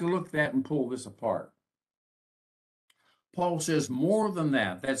 let's take a look at that and pull this apart. Paul says more than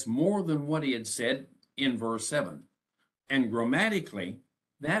that. That's more than what he had said in verse 7. And grammatically,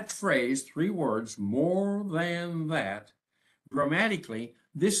 that phrase, 3 words, more than that, grammatically,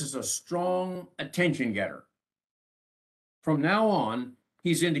 this is a strong attention getter. From now on,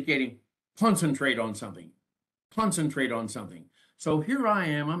 he's indicating concentrate on something. Concentrate on something. So here I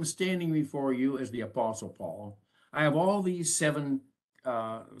am, I'm standing before you as the Apostle Paul. I have all these 7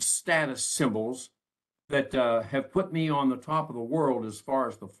 status symbols that have put me on the top of the world as far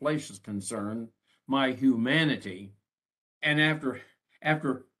as the flesh is concerned, my humanity. And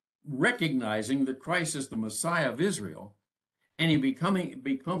after recognizing that Christ is the Messiah of Israel, and he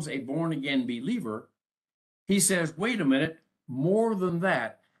becomes a born-again believer, he says, wait a minute, more than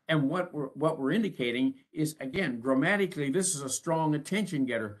that. And what we're indicating is, again, grammatically, this is a strong attention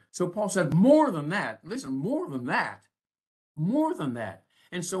getter. So Paul said, more than that. Listen, more than that. More than that.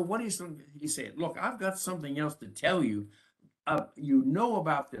 And so what he said, look, I've got something else to tell you. You know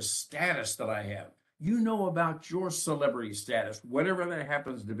about this status that I have. You know about your celebrity status, whatever that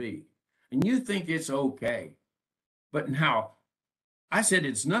happens to be. And you think it's okay. But now, I said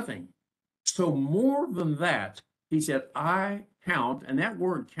it's nothing. So more than that, he said, I count, and that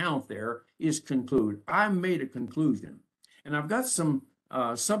word count there is conclude. I made a conclusion. And I've got some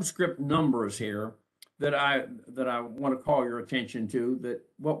subscript numbers here that I want to call your attention to, that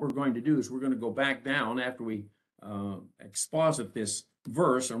what we're going to do is we're going to go back down after we exposit this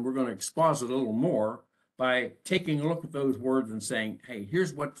verse, and we're going to exposit a little more by taking a look at those words and saying, hey,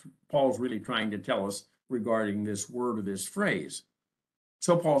 here's what Paul's really trying to tell us regarding this word or this phrase.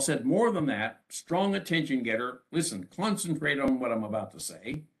 So Paul said, more than that, strong attention getter, listen, concentrate on what I'm about to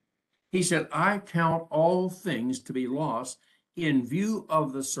say. He said, I count all things to be lost in view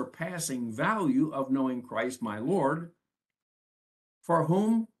of the surpassing value of knowing Christ my Lord, for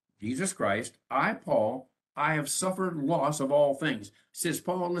whom, Jesus Christ, I, Paul, I have suffered loss of all things. Says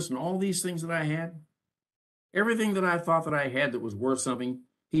Paul, listen, all these things that I had, everything that I thought that I had that was worth something,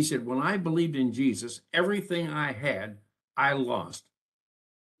 he said, when I believed in Jesus, everything I had, I lost.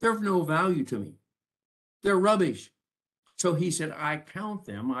 They're of no value to me. They're rubbish. So he said, I count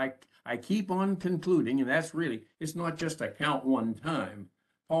them. I keep on concluding, and that's really, it's not just I count one time.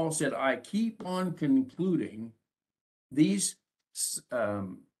 Paul said, I keep on concluding these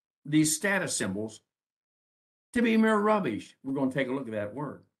status symbols to be mere rubbish. We're going to take a look at that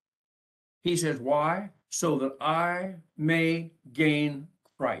word. He says, why? So that I may gain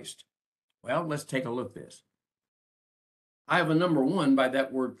Christ. Well, let's take a look at this. I have a number one by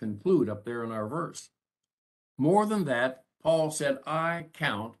that word conclude up there in our verse. More than that, Paul said, I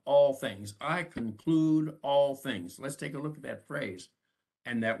count all things. I conclude all things. Let's take a look at that phrase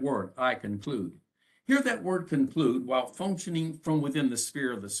and that word, I conclude. Hear that word conclude while functioning from within the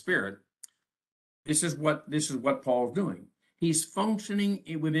sphere of the Spirit. This is what Paul's doing. He's functioning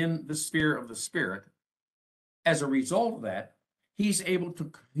within the sphere of the Spirit. As a result of that, he's able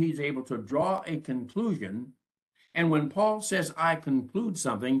to draw a conclusion. And when Paul says, I conclude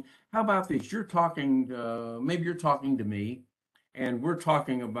something, how about this? You're talking, maybe you're talking to me, and we're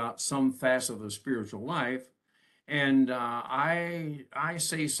talking about some facet of the spiritual life. And I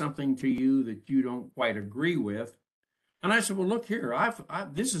say something to you that you don't quite agree with. And I said, well, look here,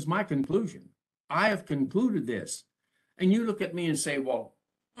 this is my conclusion. I have concluded this. And you look at me and say, well,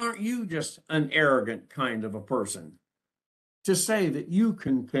 aren't you just an arrogant kind of a person to say that you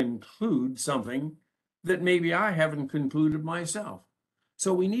can conclude something that maybe I haven't concluded myself?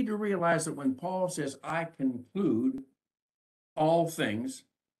 So we need to realize that when Paul says, I conclude all things,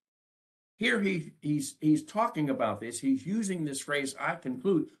 here he's talking about this. He's using this phrase, I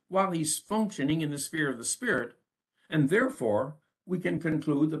conclude, while he's functioning in the sphere of the Spirit. And therefore, we can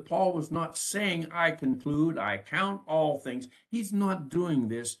conclude that Paul was not saying, I conclude, I count all things. He's not doing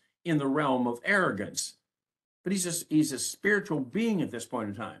this in the realm of arrogance, but he's a spiritual being at this point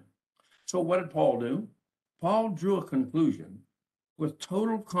in time. So what did Paul do? Paul drew a conclusion with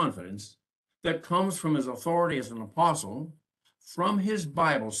total confidence that comes from his authority as an apostle, from his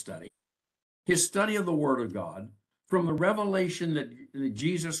Bible study, his study of the Word of God, from the revelation that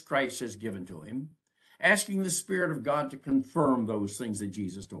Jesus Christ has given to him, asking the Spirit of God to confirm those things that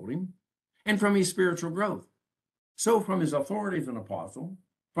Jesus told him, and from his spiritual growth. So from his authority as an apostle,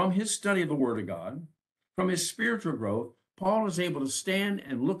 from his study of the Word of God, from his spiritual growth, Paul is able to stand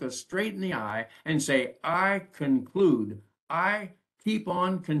and look us straight in the eye and say, I conclude, I keep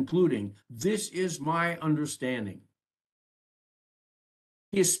on concluding. This is my understanding.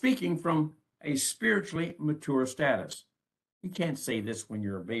 He is speaking from a spiritually mature status. You can't say this when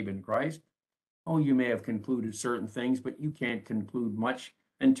you're a babe in Christ. Oh, you may have concluded certain things, but you can't conclude much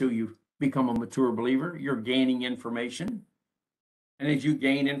until you become a mature believer. You're gaining information. And as you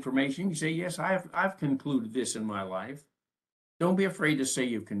gain information, you say, yes, I've concluded this in my life. Don't be afraid to say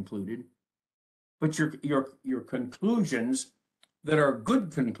you've concluded. But your conclusions that are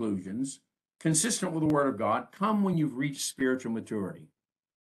good conclusions, consistent with the Word of God, come when you've reached spiritual maturity.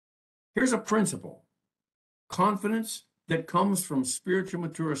 Here's a principle. Confidence that comes from spiritual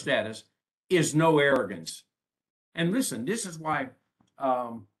mature status is no arrogance. And listen, this is why,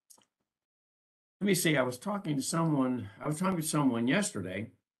 let me see, I was talking to someone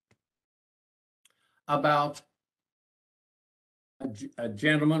yesterday about a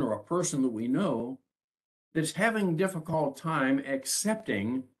gentleman or a person that we know that's having a difficult time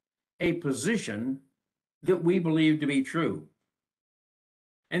accepting a position that we believe to be true.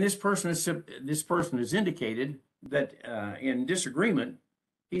 And this person has indicated that in disagreement,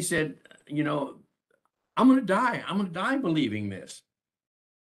 he said, I'm going to die. I'm going to die believing this.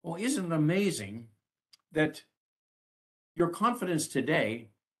 Well, isn't it amazing that your confidence today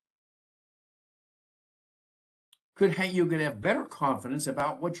you could have better confidence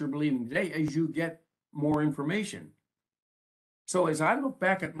about what you're believing today as you get more information. So as I look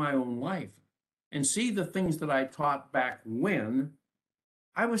back at my own life and see the things that I taught back when,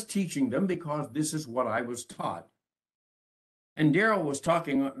 I was teaching them because this is what I was taught. And Daryl was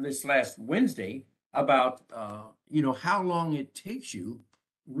talking this last Wednesday about, how long it takes you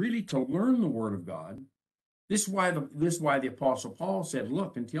really to learn the Word of God. This is why the Apostle Paul said,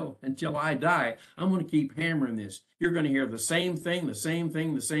 look, until I die, I'm going to keep hammering this. You're going to hear the same thing, the same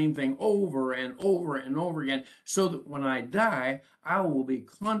thing, the same thing over and over and over again, so that when I die, I will be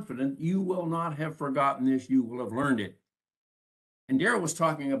confident you will not have forgotten this, you will have learned it. And Daryl was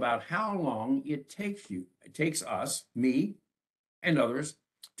talking about how long it takes us, me, and others,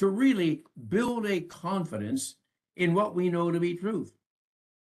 to really build a confidence in what we know to be truth.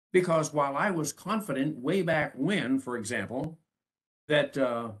 Because while I was confident way back when, for example, that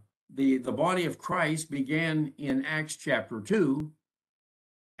the body of Christ began in Acts chapter 2,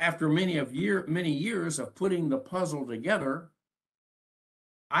 after many years of putting the puzzle together,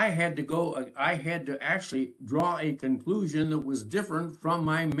 I had to actually draw a conclusion that was different from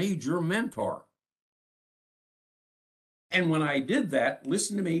my major mentor. And when I did that,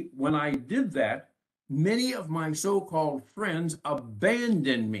 listen to me, when I did that, many of my so-called friends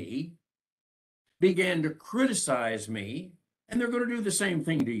abandoned me, began to criticize me, and they're going to do the same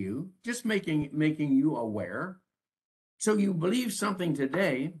thing to you, just making you aware. So you believe something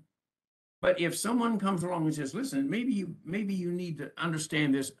today, but if someone comes along and says, listen, maybe you need to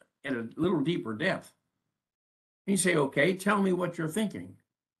understand this at a little deeper depth. And you say, okay, tell me what you're thinking.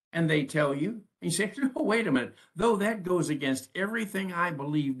 And they tell you, and you say, no, wait a minute, though that goes against everything I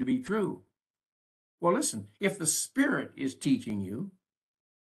believe to be true. Well, listen, if the Spirit is teaching you,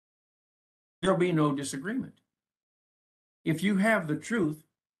 there'll be no disagreement. If you have the truth,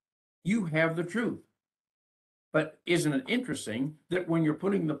 you have the truth. But isn't it interesting that when you're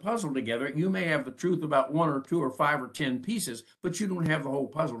putting the puzzle together, you may have the truth about 1 or 2 or 5 or 10 pieces, but you don't have the whole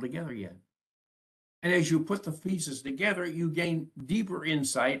puzzle together yet. And as you put the pieces together, you gain deeper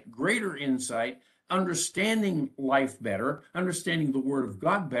insight, greater insight, understanding life better, understanding the Word of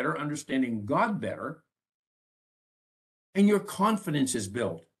God better, understanding God better, and your confidence is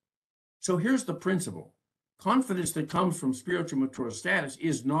built. So here's the principle. Confidence that comes from spiritual mature status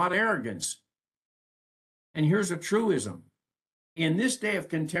is not arrogance. And here's a truism. In this day of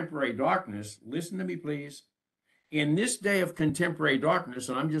contemporary darkness, listen to me, please. In this day of contemporary darkness,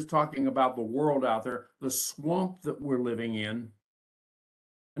 and I'm just talking about the world out there, the swamp that we're living in.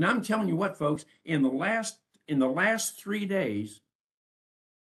 And I'm telling you what, folks, in the last 3 days,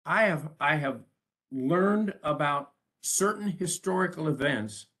 I have learned about certain historical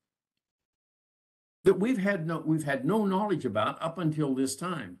events that we've had no knowledge about up until this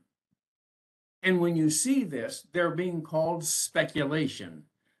time. And when you see this, they're being called speculation.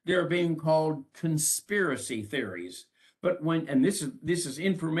 They're being called conspiracy theories. But this is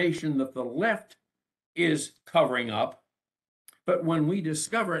information that the left is covering up. But when we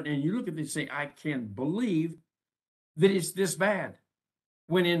discover it and you look at this and say, I can't believe that it's this bad.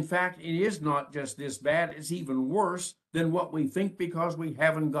 When in fact, it is not just this bad, it's even worse than what we think because we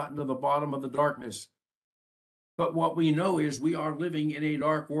haven't gotten to the bottom of the darkness. But what we know is we are living in a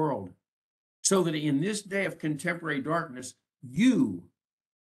dark world. So that in this day of contemporary darkness, you,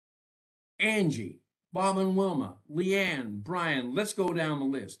 Angie, Bob and Wilma, Leanne, Brian, let's go down the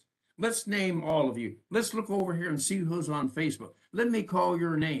list. Let's name all of you. Let's look over here and see who's on Facebook. Let me call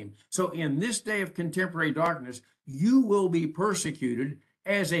your name. So in this day of contemporary darkness, you will be persecuted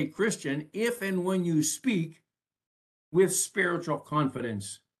as a Christian if and when you speak with spiritual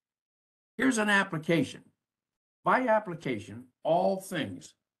confidence. Here's an application. By application, all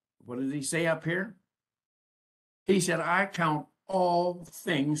things. What did he say up here? He said, I count all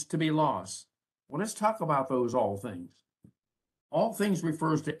things to be lost. Well, let's talk about those all things. All things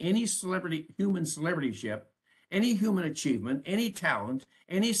refers to any human celebrityship, any human achievement, any talent,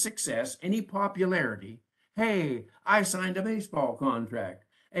 any success, any popularity. Hey, I signed a baseball contract,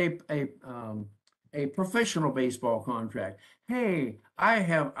 a professional baseball contract. Hey,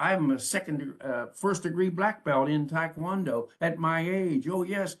 I'm a first degree black belt in Taekwondo at my age. Oh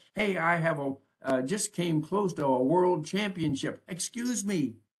yes. Hey, I have just came close to a world championship. Excuse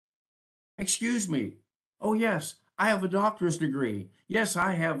me. Oh yes, I have a doctor's degree. Yes,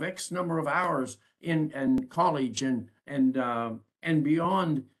 I have X number of hours in college and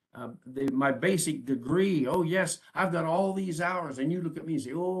beyond my basic degree. Oh, yes, I've got all these hours. And you look at me and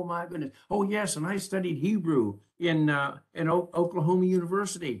say, oh, my goodness. Oh, yes, and I studied Hebrew in Oklahoma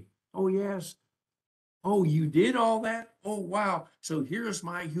University. Oh, yes. Oh, you did all that? Oh, wow. So here's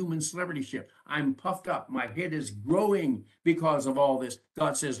my human celebrityship. I'm puffed up. My head is growing because of all this.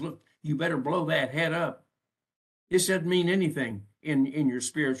 God says, look, you better blow that head up. This doesn't mean anything in your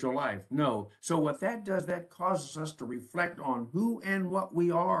spiritual life. No. So what that does, that causes us to reflect on who and what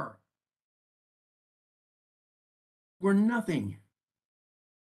we are. We're nothing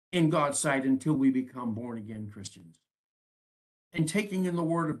in God's sight until we become born again Christians and taking in the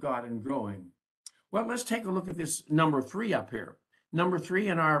word of God and growing. Well, let's take a look at this number 3 up here. Number 3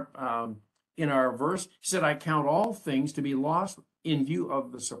 in our verse said, I count all things to be lost in view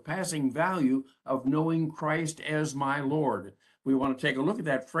of the surpassing value of knowing Christ as my Lord. We want to take a look at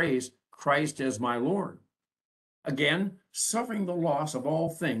that phrase, Christ as my Lord. Again, suffering the loss of all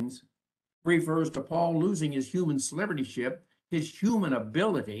things refers to Paul losing his human celebrityship, his human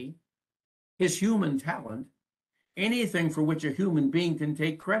ability, his human talent, anything for which a human being can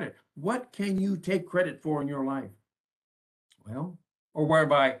take credit. What can you take credit for in your life? Well, or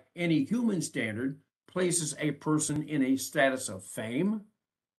whereby any human standard places a person in a status of fame,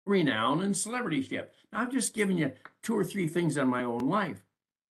 renown, and celebrityship. Now, I've just given you 2 or 3 things in my own life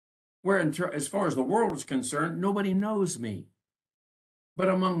where, as far as the world is concerned, nobody knows me. But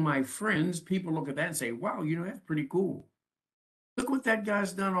among my friends, people look at that and say, wow, that's pretty cool. Look what that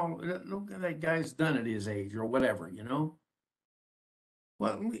guy's done. Look what that guy's done at his age or whatever,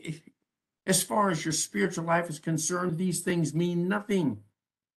 Well, as far as your spiritual life is concerned, these things mean nothing.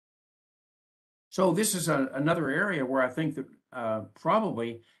 So this is another area where I think that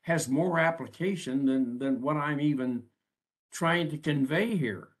probably has more application than what I'm even trying to convey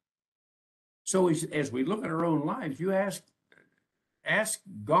here. So as we look at our own lives, you ask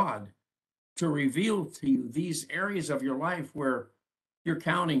God to reveal to you these areas of your life where your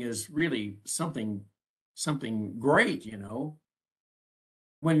counting is really something great,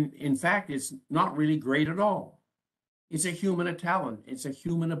 when in fact it's not really great at all. It's a human talent. It's a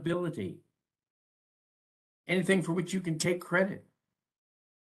human ability. Anything for which you can take credit.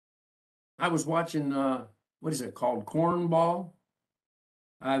 I was watching, what is it called? Cornball.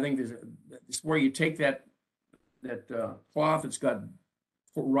 I think it's where you take that cloth that's got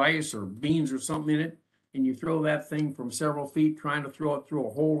rice or beans or something in it, and you throw that thing from several feet, trying to throw it through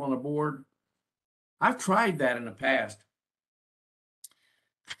a hole on a board. I've tried that in the past.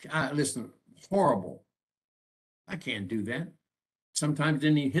 Listen, horrible. I can't do that. Sometimes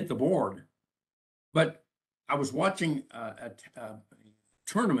didn't even hit the board. But I was watching a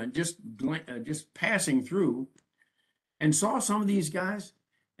tournament, just passing through, and saw some of these guys,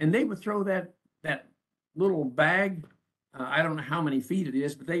 and they would throw that little bag. I don't know how many feet it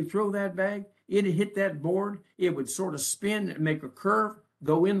is, but they throw that bag. It'd hit that board. It would sort of spin and make a curve,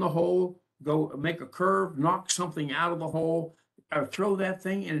 go in the hole, go make a curve, knock something out of the hole, or throw that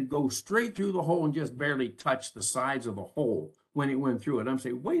thing, and it'd go straight through the hole and just barely touch the sides of the hole when it went through it. I'm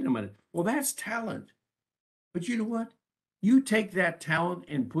saying, wait a minute. Well, that's talent. But you know what? You take that talent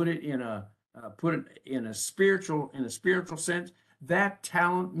and put it in a spiritual sense. That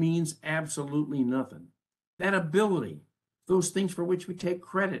talent means absolutely nothing. That ability, those things for which we take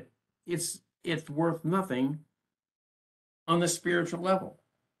credit, it's worth nothing on the spiritual level.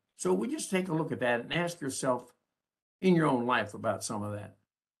 So we just take a look at that and ask yourself in your own life about some of that.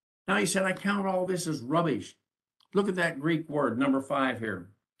 Now he said, I count all this as rubbish. Look at that Greek word, number 5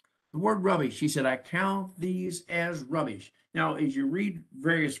 here. The word rubbish, he said, I count these as rubbish. Now, as you read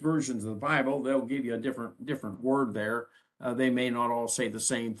various versions of the Bible, they'll give you a different word there. They may not all say the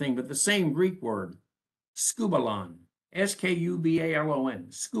same thing, but the same Greek word, skubalon, skubalon,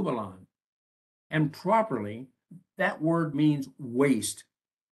 skubalon. And properly, that word means waste.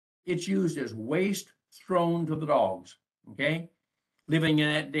 It's used as waste thrown to the dogs, okay? Living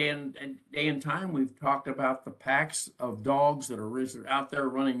in that day and time, we've talked about the packs of dogs that are out there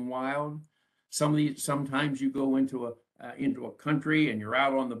running wild. Sometimes you go into a country and you're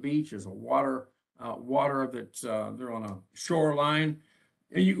out on the beach. There's a water that's they're on a shoreline,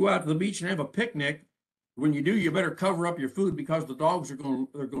 and you go out to the beach and have a picnic. When you do, you better cover up your food because the dogs are going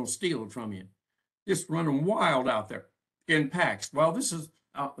to steal it from you. Just running wild out there in packs. Well, this is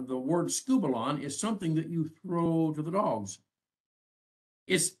the word skubalon is something that you throw to the dogs.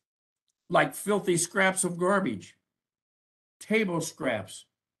 It's like filthy scraps of garbage, table scraps,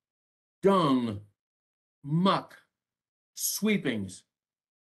 dung, muck, sweepings,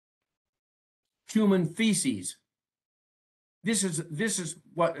 human feces. This is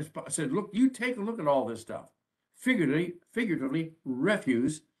what I said. Look, you take a look at all this stuff. Figuratively,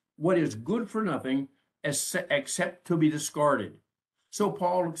 refuse what is good for nothing except to be discarded. So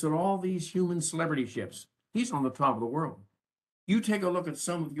Paul looks at all these human celebrity ships. He's on the top of the world. You take a look at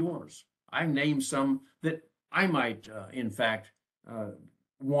some of yours. I named some that I might, in fact,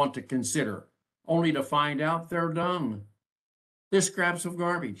 want to consider, only to find out they're dung. They're scraps of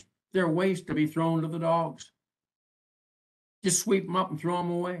garbage. They're waste to be thrown to the dogs. Just sweep them up and throw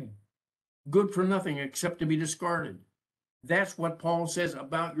them away. Good for nothing except to be discarded. That's what Paul says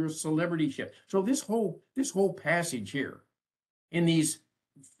about your celebrity ship. So this whole passage here, in these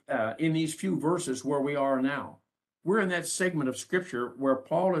few verses where we are now, we're in that segment of scripture where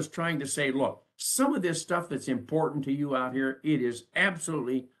Paul is trying to say, look, some of this stuff that's important to you out here, it is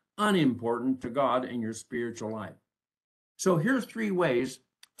absolutely unimportant to God and your spiritual life. So here's 3 ways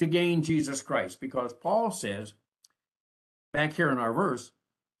to gain Jesus Christ, because Paul says, back here in our verse,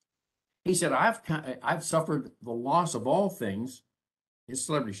 he said, I've suffered the loss of all things, his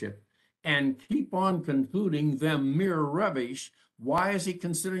celebrity ship, and keep on concluding them mere rubbish. Why is he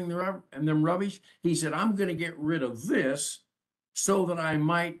considering them rubbish? He said, I'm going to get rid of this so that I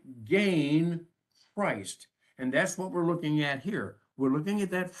might gain Christ. And that's what we're looking at here. We're looking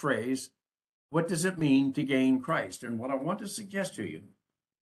at that phrase, what does it mean to gain Christ? And what I want to suggest to you,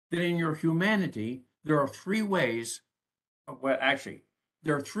 that in your humanity, there are 3 ways, well, actually,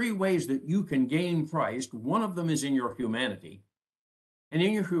 there are 3 ways that you can gain Christ. One of them is in your humanity. And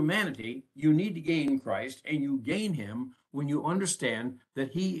in your humanity, you need to gain Christ, and you gain him when you understand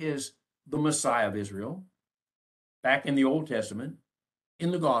that he is the Messiah of Israel, back in the Old Testament,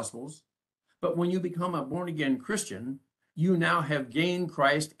 in the Gospels. But when you become a born-again Christian, you now have gained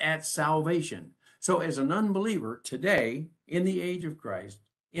Christ at salvation. So as an unbeliever today, in the age of Christ,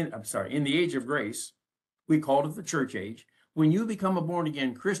 in the age of grace, we called it the church age. When you become a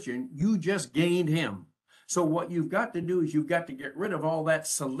born-again Christian, you just gained him. So what you've got to do is you've got to get rid of all that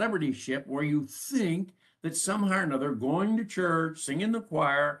celebrity ship where you think that somehow or another going to church, singing the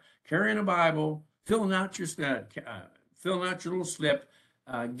choir, carrying a Bible, filling out your little slip,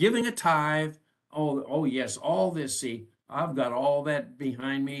 giving a tithe. Oh yes, all this. See, I've got all that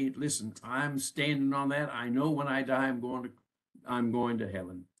behind me. Listen, I'm standing on that. I know when I die, I'm going to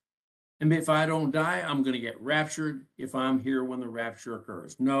heaven. And if I don't die, I'm going to get raptured if I'm here when the rapture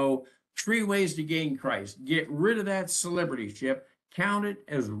occurs. No, 3 ways to gain Christ. Get rid of that celebrity ship, count it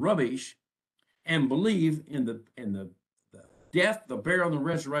as rubbish, and believe in the death, the burial, and the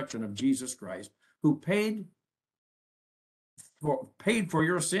resurrection of Jesus Christ, who paid for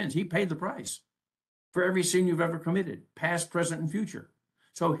your sins. He paid the price for every sin you've ever committed, past, present, and future.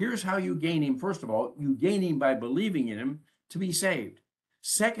 So here's how you gain him. First of all, you gain him by believing in him to be saved.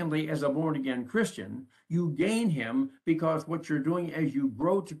 Secondly, as a born-again Christian, you gain him because what you're doing as you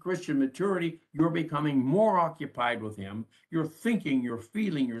grow to Christian maturity, you're becoming more occupied with him. You're thinking, you're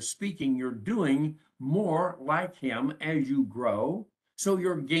feeling, you're speaking, you're doing more like him as you grow. So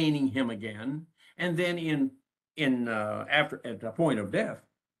you're gaining him again. And then at the point of death,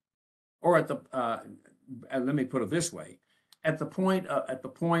 or at the let me put it this way, at the point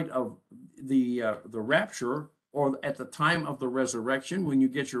of the rapture, or at the time of the resurrection, when you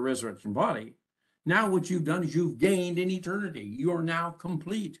get your resurrection body, now what you've done is you've gained in eternity. You are now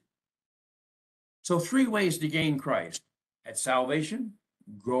complete. So 3 ways to gain Christ: at salvation,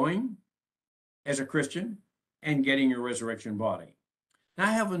 growing as a Christian, and getting your resurrection body. Now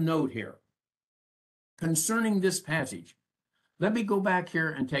I have a note here concerning this passage. Let me go back here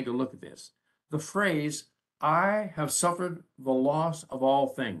and take a look at this. The phrase, I have suffered the loss of all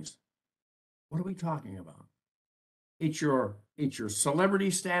things. What are we talking about? It's your celebrity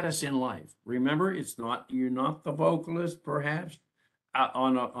status in life. Remember, you're not the vocalist, perhaps,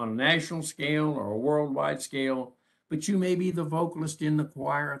 on a national scale or a worldwide scale, but you may be the vocalist in the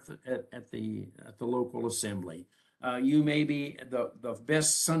choir at the local assembly. You may be the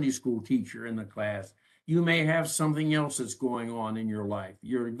best Sunday school teacher in the class. You may have something else that's going on in your life.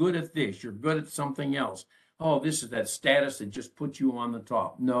 You're good at this. You're good at something else. Oh, this is that status that just puts you on the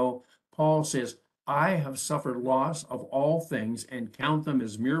top. No, Paul says, I have suffered loss of all things and count them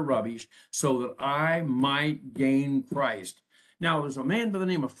as mere rubbish so that I might gain Christ. Now, there's a man by the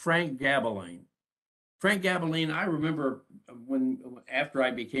name of Frank Gabeline. Frank Gabeline, I remember after I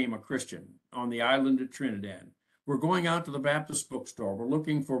became a Christian on the island of Trinidad, we're going out to the Baptist bookstore. We're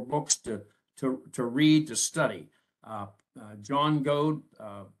looking for books to read, to study. John Goad,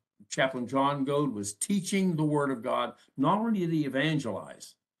 Chaplain John Goad, was teaching the Word of God. Not only did he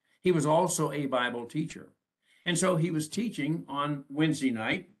evangelize, he was also a Bible teacher. And so he was teaching on Wednesday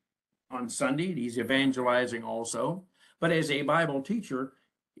night, on Sunday. He's evangelizing also. But as a Bible teacher,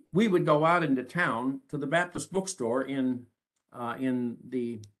 we would go out into town to the Baptist bookstore in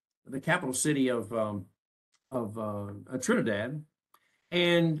the the capital city of Trinidad,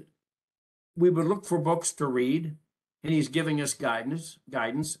 and we would look for books to read, and he's giving us guidance.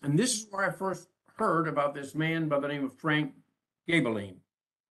 And this is where I first heard about this man by the name of Frank Gabeline.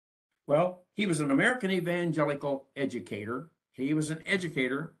 Well, he was an American evangelical educator. He was an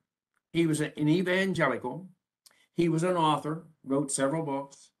educator. He was an evangelical. He was an author, wrote several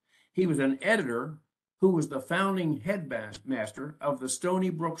books. He was an editor who was the founding headmaster of the Stony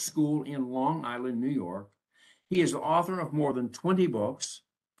Brook School in Long Island, New York. He is the author of more than 20 books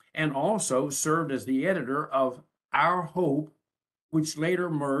and also served as the editor of Our Hope, which later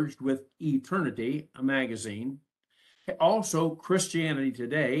merged with Eternity, a magazine. Also, Christianity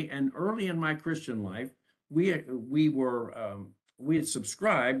Today. And early in my Christian life, we had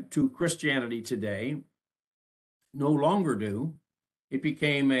subscribed to Christianity Today. No longer do. It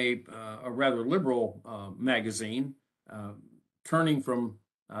became a rather liberal magazine, turning from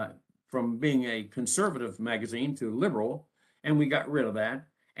being a conservative magazine to liberal, and we got rid of that.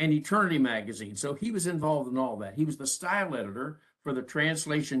 And Eternity magazine. So he was involved in all that. He was the style editor for the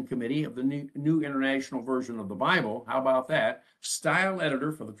translation committee of the New International Version of the Bible. How about that? Style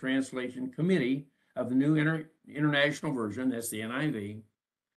editor for the translation committee of the New International Version, that's the NIV,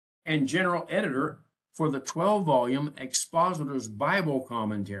 and general editor for the 12-volume Expositor's Bible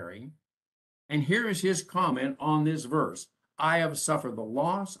Commentary. And here is his comment on this verse. I have suffered the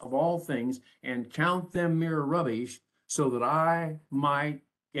loss of all things and count them mere rubbish, so that I may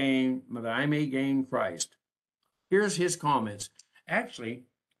gain Christ. Here's his comments. Actually,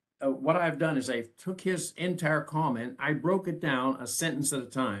 what I've done is I took his entire comment, I broke it down a sentence at a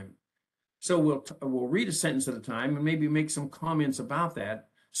time. So we'll read a sentence at a time and maybe make some comments about that,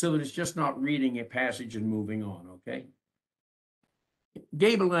 so that it's just not reading a passage and moving on, okay?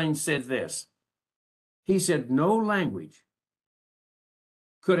 Gabeline said this. He said, no language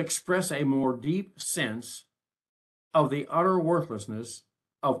could express a more deep sense of the utter worthlessness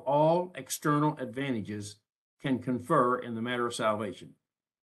of all external advantages can confer in the matter of salvation.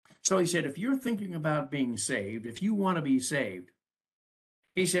 So he said, if you're thinking about being saved, if you want to be saved,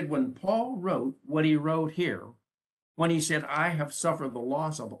 he said, when Paul wrote what he wrote here, when he said, I have suffered the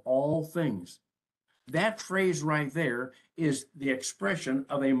loss of all things, that phrase right there is the expression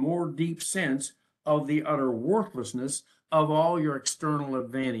of a more deep sense of the utter worthlessness of all your external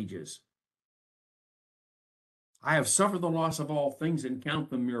advantages. I have suffered the loss of all things and count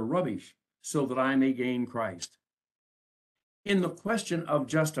them mere rubbish, so that I may gain Christ. In the question of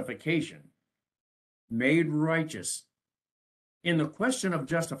justification, made righteous, in the question of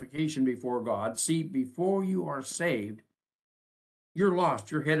justification before God, see, before you are saved, you're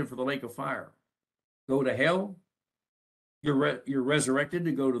lost. You're headed for the lake of fire. Go to hell. You're resurrected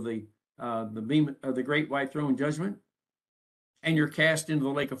to go to the beam of the great white throne judgment, and you're cast into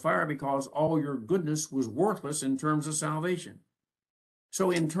the lake of fire because all your goodness was worthless in terms of salvation. So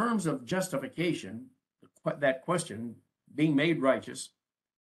in terms of justification, that question, being made righteous,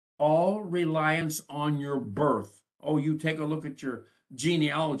 all reliance on your birth. Oh, you take a look at your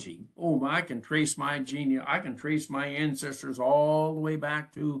genealogy. Oh, I can trace my ancestors all the way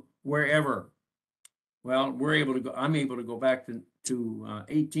back to wherever. Well, I'm able to go back to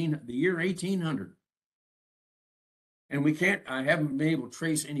the year 1800. And I haven't been able to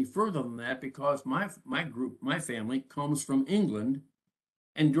trace any further than that because my family comes from England.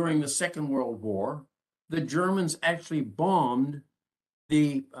 And during the Second World War, the Germans actually bombed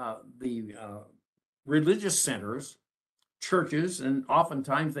the religious centers, churches, and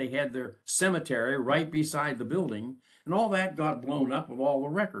oftentimes they had their cemetery right beside the building, and all that got blown up of all the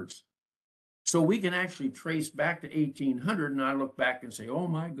records. So we can actually trace back to 1800, and I look back and say, oh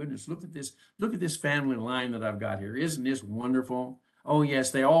my goodness, look at this family line that I've got here. Isn't this wonderful? Oh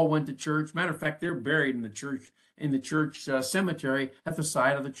yes, they all went to church. Matter of fact, they're buried in the church cemetery at the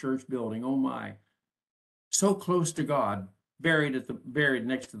side of the church building. Oh my, so close to God, buried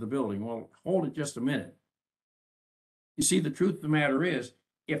next to the building. Well, hold it just a minute. You see, the truth of the matter is,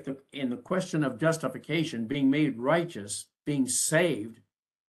 in the question of justification, being made righteous, being saved,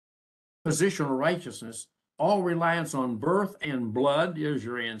 positional righteousness, all reliance on birth and blood is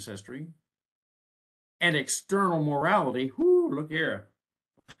your ancestry, and external morality. Whoo, look here.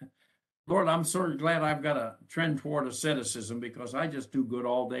 Lord, I'm sort of glad I've got a trend toward asceticism because I just do good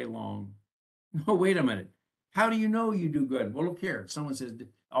all day long. No, wait a minute. How do you know you do good? Well, look here. Someone says,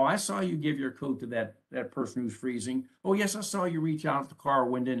 oh, I saw you give your coat to that person who's freezing. Oh, yes, I saw you reach out the car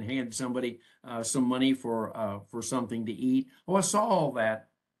window and hand somebody some money for something to eat. Oh, I saw all that.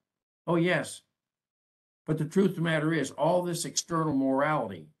 Oh, yes. But the truth of the matter is, all this external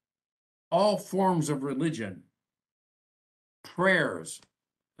morality, all forms of religion, prayers,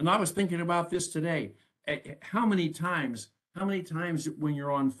 And I was thinking about this today. How many times when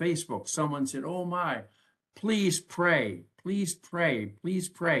you're on Facebook, someone said, "Oh my, please pray, please pray, please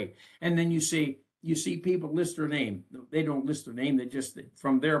pray." And then you see people list their name. They don't list their name, they just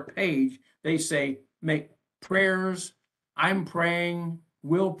from their page, they say, "Make prayers, I'm praying,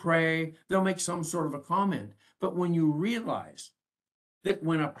 will pray." They'll make some sort of a comment. But when you realize that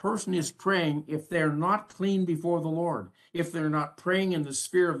when a person is praying, if they're not clean before the Lord, if they're not praying in the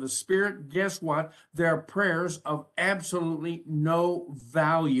sphere of the Spirit, guess what? Their prayers of absolutely no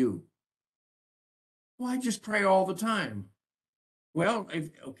value. Why just pray all the time? Well, if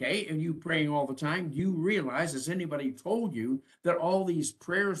you praying all the time, you realize, has anybody told you that all these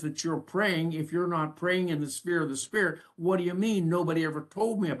prayers that you're praying, if you're not praying in the sphere of the Spirit, what do you mean? Nobody ever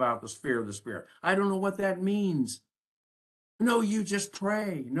told me about the sphere of the Spirit. I don't know what that means. No, you just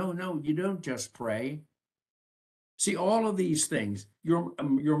pray. No, you don't just pray. See, all of these things, your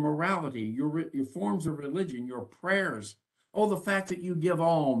morality, your forms of religion, your prayers, oh, the fact that you give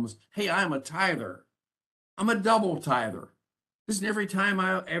alms. Hey, I'm a tither. I'm a double tither. Listen, every time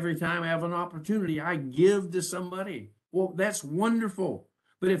I have an opportunity, I give to somebody. Well, that's wonderful.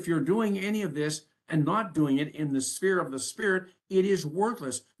 But if you're doing any of this and not doing it in the sphere of the Spirit, it is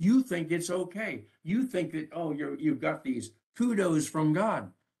worthless. You think it's okay. You think that, oh, you've got these kudos from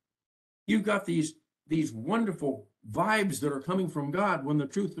God. You've got these wonderful vibes that are coming from God, when the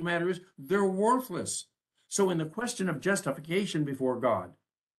truth of the matter is they're worthless. So in the question of justification before God,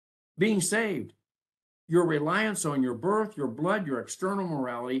 being saved, your reliance on your birth, your blood, your external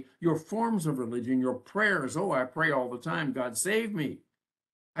morality, your forms of religion, your prayers. Oh, I pray all the time, God save me.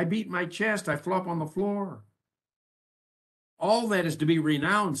 I beat my chest, I flop on the floor. All that is to be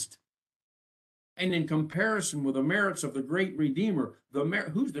renounced. And in comparison with the merits of the great Redeemer,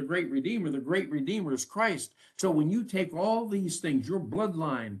 who's the great Redeemer? The great Redeemer is Christ. So when you take all these things, your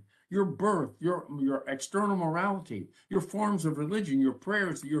bloodline, your birth, your external morality, your forms of religion, your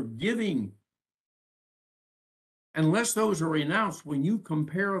prayers, your giving, unless those are renounced, when you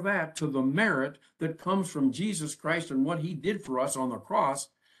compare that to the merit that comes from Jesus Christ and what he did for us on the cross,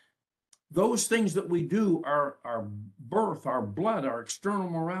 those things that we do, our birth, our blood, our external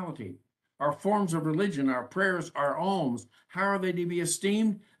morality, our forms of religion, our prayers, our alms, how are they to be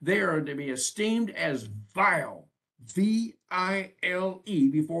esteemed? They are to be esteemed as vile, V-I-L-E,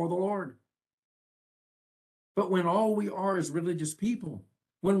 before the Lord. But when all we are is religious people,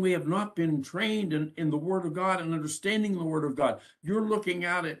 when we have not been trained in the Word of God and understanding the Word of God, you're looking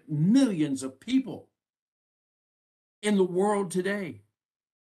out at millions of people in the world today.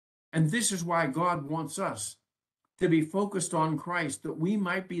 And this is why God wants us to be focused on Christ, that we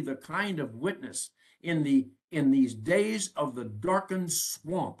might be the kind of witness in these days of the darkened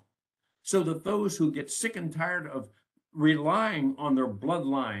swamp, so that those who get sick and tired of relying on their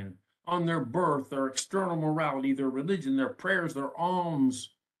bloodline, on their birth, their external morality, their religion, their prayers, their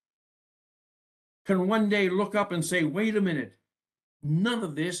alms, can one day look up and say, wait a minute, none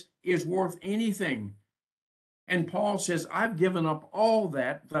of this is worth anything. And Paul says, I've given up all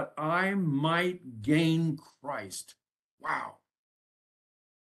that I might gain Christ. Wow.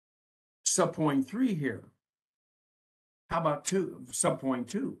 Subpoint 3 here. How about subpoint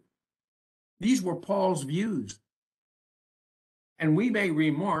 2? These were Paul's views. And we may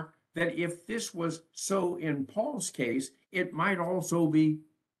remark that if this was so in Paul's case, it might also be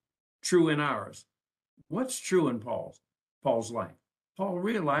true in ours. What's true in Paul's life? Paul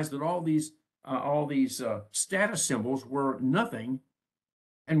realized that all these status symbols were nothing,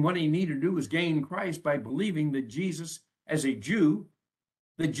 and what he needed to do was gain Christ by believing that Jesus, as a Jew,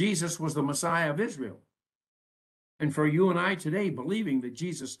 that Jesus was the Messiah of Israel. And for you and I today, believing that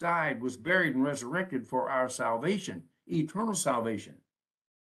Jesus died, was buried, and resurrected for our salvation, eternal salvation.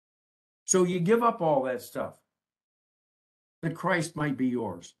 So you give up all that stuff that Christ might be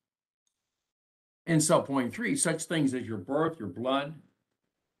yours. And subpoint 3, such things as your birth, your blood,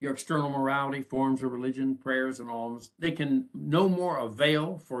 your external morality, forms of religion, prayers, and alms, they can no more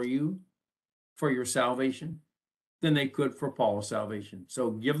avail for you, for your salvation, than they could for Paul's salvation. So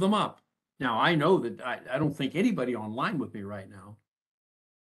give them up. Now, I know that I don't think anybody online with me right now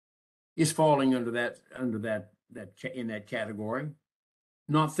is falling under that in that category,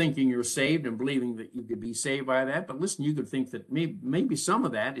 not thinking you're saved and believing that you could be saved by that. But listen, you could think that maybe some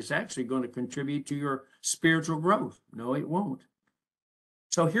of that is actually going to contribute to your spiritual growth. No, it won't.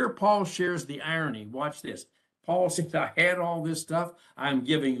 So here Paul shares the irony. Watch this. Paul said, I had all this stuff. I'm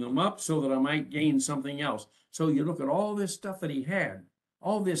giving them up so that I might gain something else. So you look at all this stuff that he had,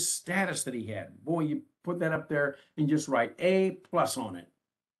 all this status that he had. Boy, you put that up there and just write A+ on it.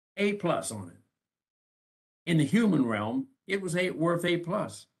 A+ on it. In the human realm, it was worth A+.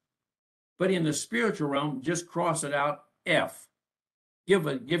 But in the spiritual realm, just cross it out F. Give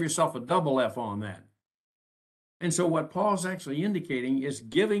yourself a double F on that. And so what Paul's actually indicating is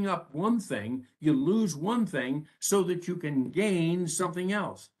giving up one thing, you lose one thing so that you can gain something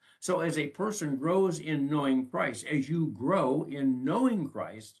else. So as a person grows in knowing Christ, as you grow in knowing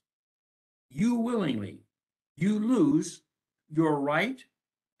Christ, you lose your right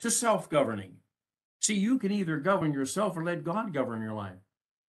to self-governing. See, you can either govern yourself or let God govern your life.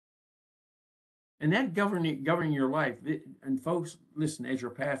 And that governing your life, and folks, listen, as your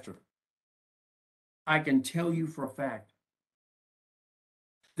pastor, I can tell you for a fact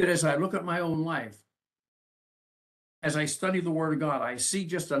that as I look at my own life, as I study the Word of God, I see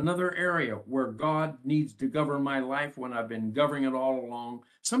just another area where God needs to govern my life when I've been governing it all along.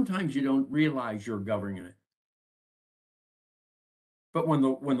 Sometimes you don't realize you're governing it. But when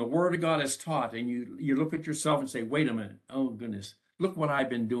the Word of God is taught and you look at yourself and say, wait a minute, oh goodness, look what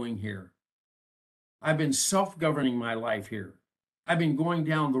I've been doing here. I've been self-governing my life here. I've been going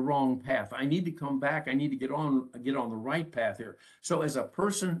down the wrong path. I need to come back. I need to get on the right path here. So as a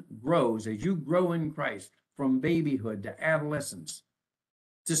person grows, as you grow in Christ, from babyhood to adolescence,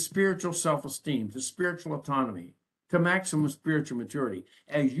 to spiritual self-esteem, to spiritual autonomy, to maximum spiritual maturity,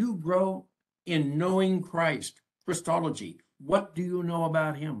 as you grow in knowing Christ, Christology, what do you know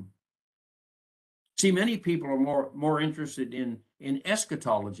about him? See, many people are more interested in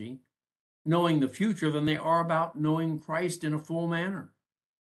eschatology, knowing the future, than they are about knowing Christ in a full manner.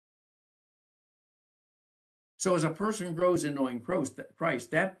 So as a person grows in knowing Christ,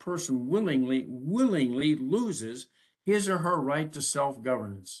 that person willingly loses his or her right to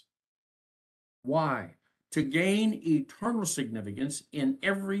self-governance. Why? To gain eternal significance in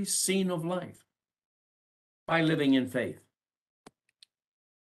every scene of life by living in faith.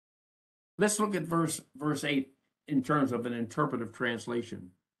 Let's look at verse 8 in terms of an interpretive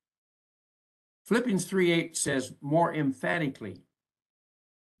translation. Philippians 3:8 says more emphatically,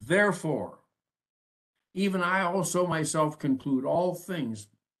 therefore, even I also myself conclude all things,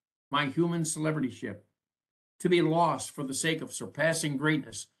 my human celebrityship, to be lost for the sake of surpassing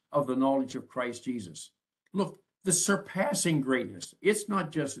greatness of the knowledge of Christ Jesus. Look, the surpassing greatness, it's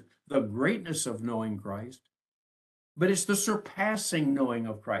not just the greatness of knowing Christ, but it's the surpassing knowing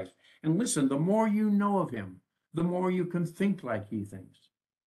of Christ. And listen, the more you know of him, the more you can think like he thinks.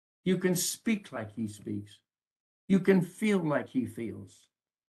 You can speak like he speaks. You can feel like he feels.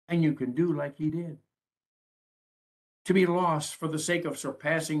 And you can do like he did. To be lost for the sake of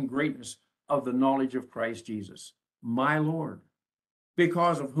surpassing greatness of the knowledge of Christ Jesus, my Lord,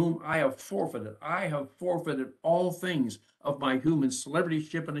 because of whom I have forfeited all things of my human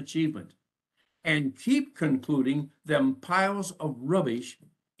celebrityship and achievement, and keep concluding them piles of rubbish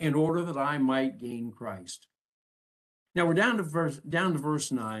in order that I might gain Christ. Now we're down to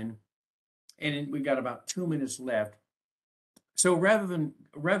verse 9, and we've got about 2 minutes left. So rather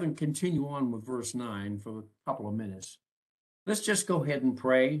than continue on with verse 9 for a couple of minutes, let's just go ahead and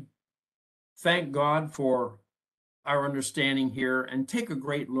pray. Thank God for our understanding here, and take a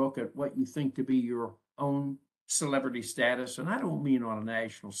great look at what you think to be your own celebrity status. And I don't mean on a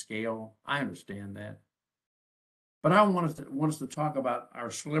national scale. I understand that. But I want us to talk about our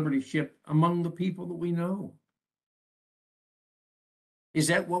celebrityship among the people that we know. Is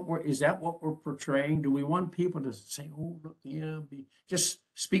that what we're portraying? Do we want people to say, "Oh, look, yeah, just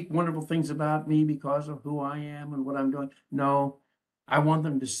speak wonderful things about me because of who I am and what I'm doing"? No, I want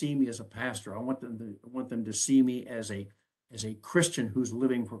them to see me as a pastor. I want them to see me as a Christian who's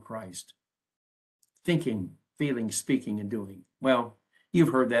living for Christ, thinking, feeling, speaking, and doing. Well,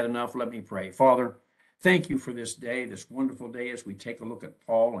 you've heard that enough. Let me pray. Father, thank you for this day, this wonderful day, as we take a look at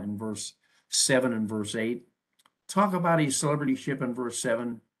Paul in verse 7 and verse 8. Talk about his celebrityship in verse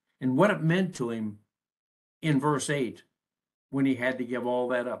 7 and what it meant to him in verse 8 when he had to give all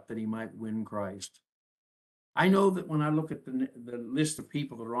that up that he might win Christ. I know that when I look at the list of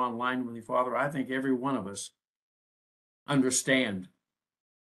people that are online with me, Father, I think every one of us understand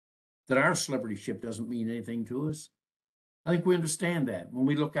that our celebrityship doesn't mean anything to us. I think we understand that when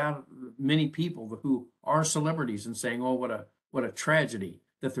we look out at many people who are celebrities and saying, "Oh, what a tragedy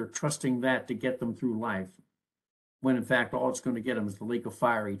that they're trusting that to get them through life," when in fact all it's going to get them is the lake of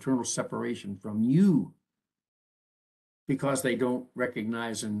fire, eternal separation from you, because they don't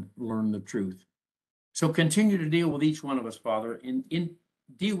recognize and learn the truth. So continue to deal with each one of us, Father, and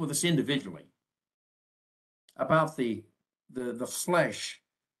deal with us individually about the flesh,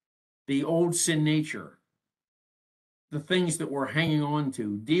 the old sin nature, the things that we're hanging on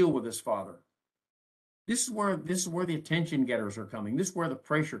to. Deal with us, Father. This is where the attention getters are coming. This is where the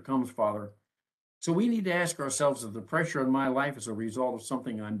pressure comes, Father. So we need to ask ourselves if the pressure in my life is a result of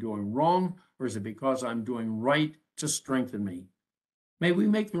something I'm doing wrong, or is it because I'm doing right to strengthen me? May we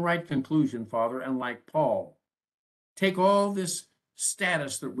make the right conclusion, Father, and like Paul, take all this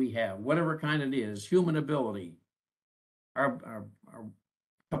status that we have, whatever kind it is, human ability, our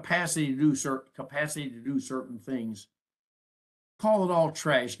capacity to do certain things, call it all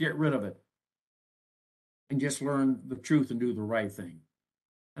trash, get rid of it, and just learn the truth and do the right thing.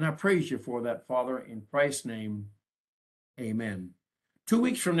 And I praise you for that, Father, in Christ's name, amen. 2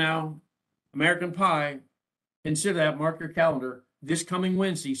 weeks from now, American Pie, consider that, mark your calendar, this coming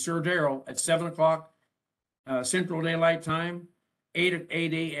Wednesday, Sir Darrell at 7 o'clock Central Daylight Time, 8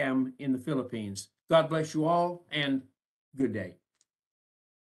 a.m. in the Philippines. God bless you all, and good day.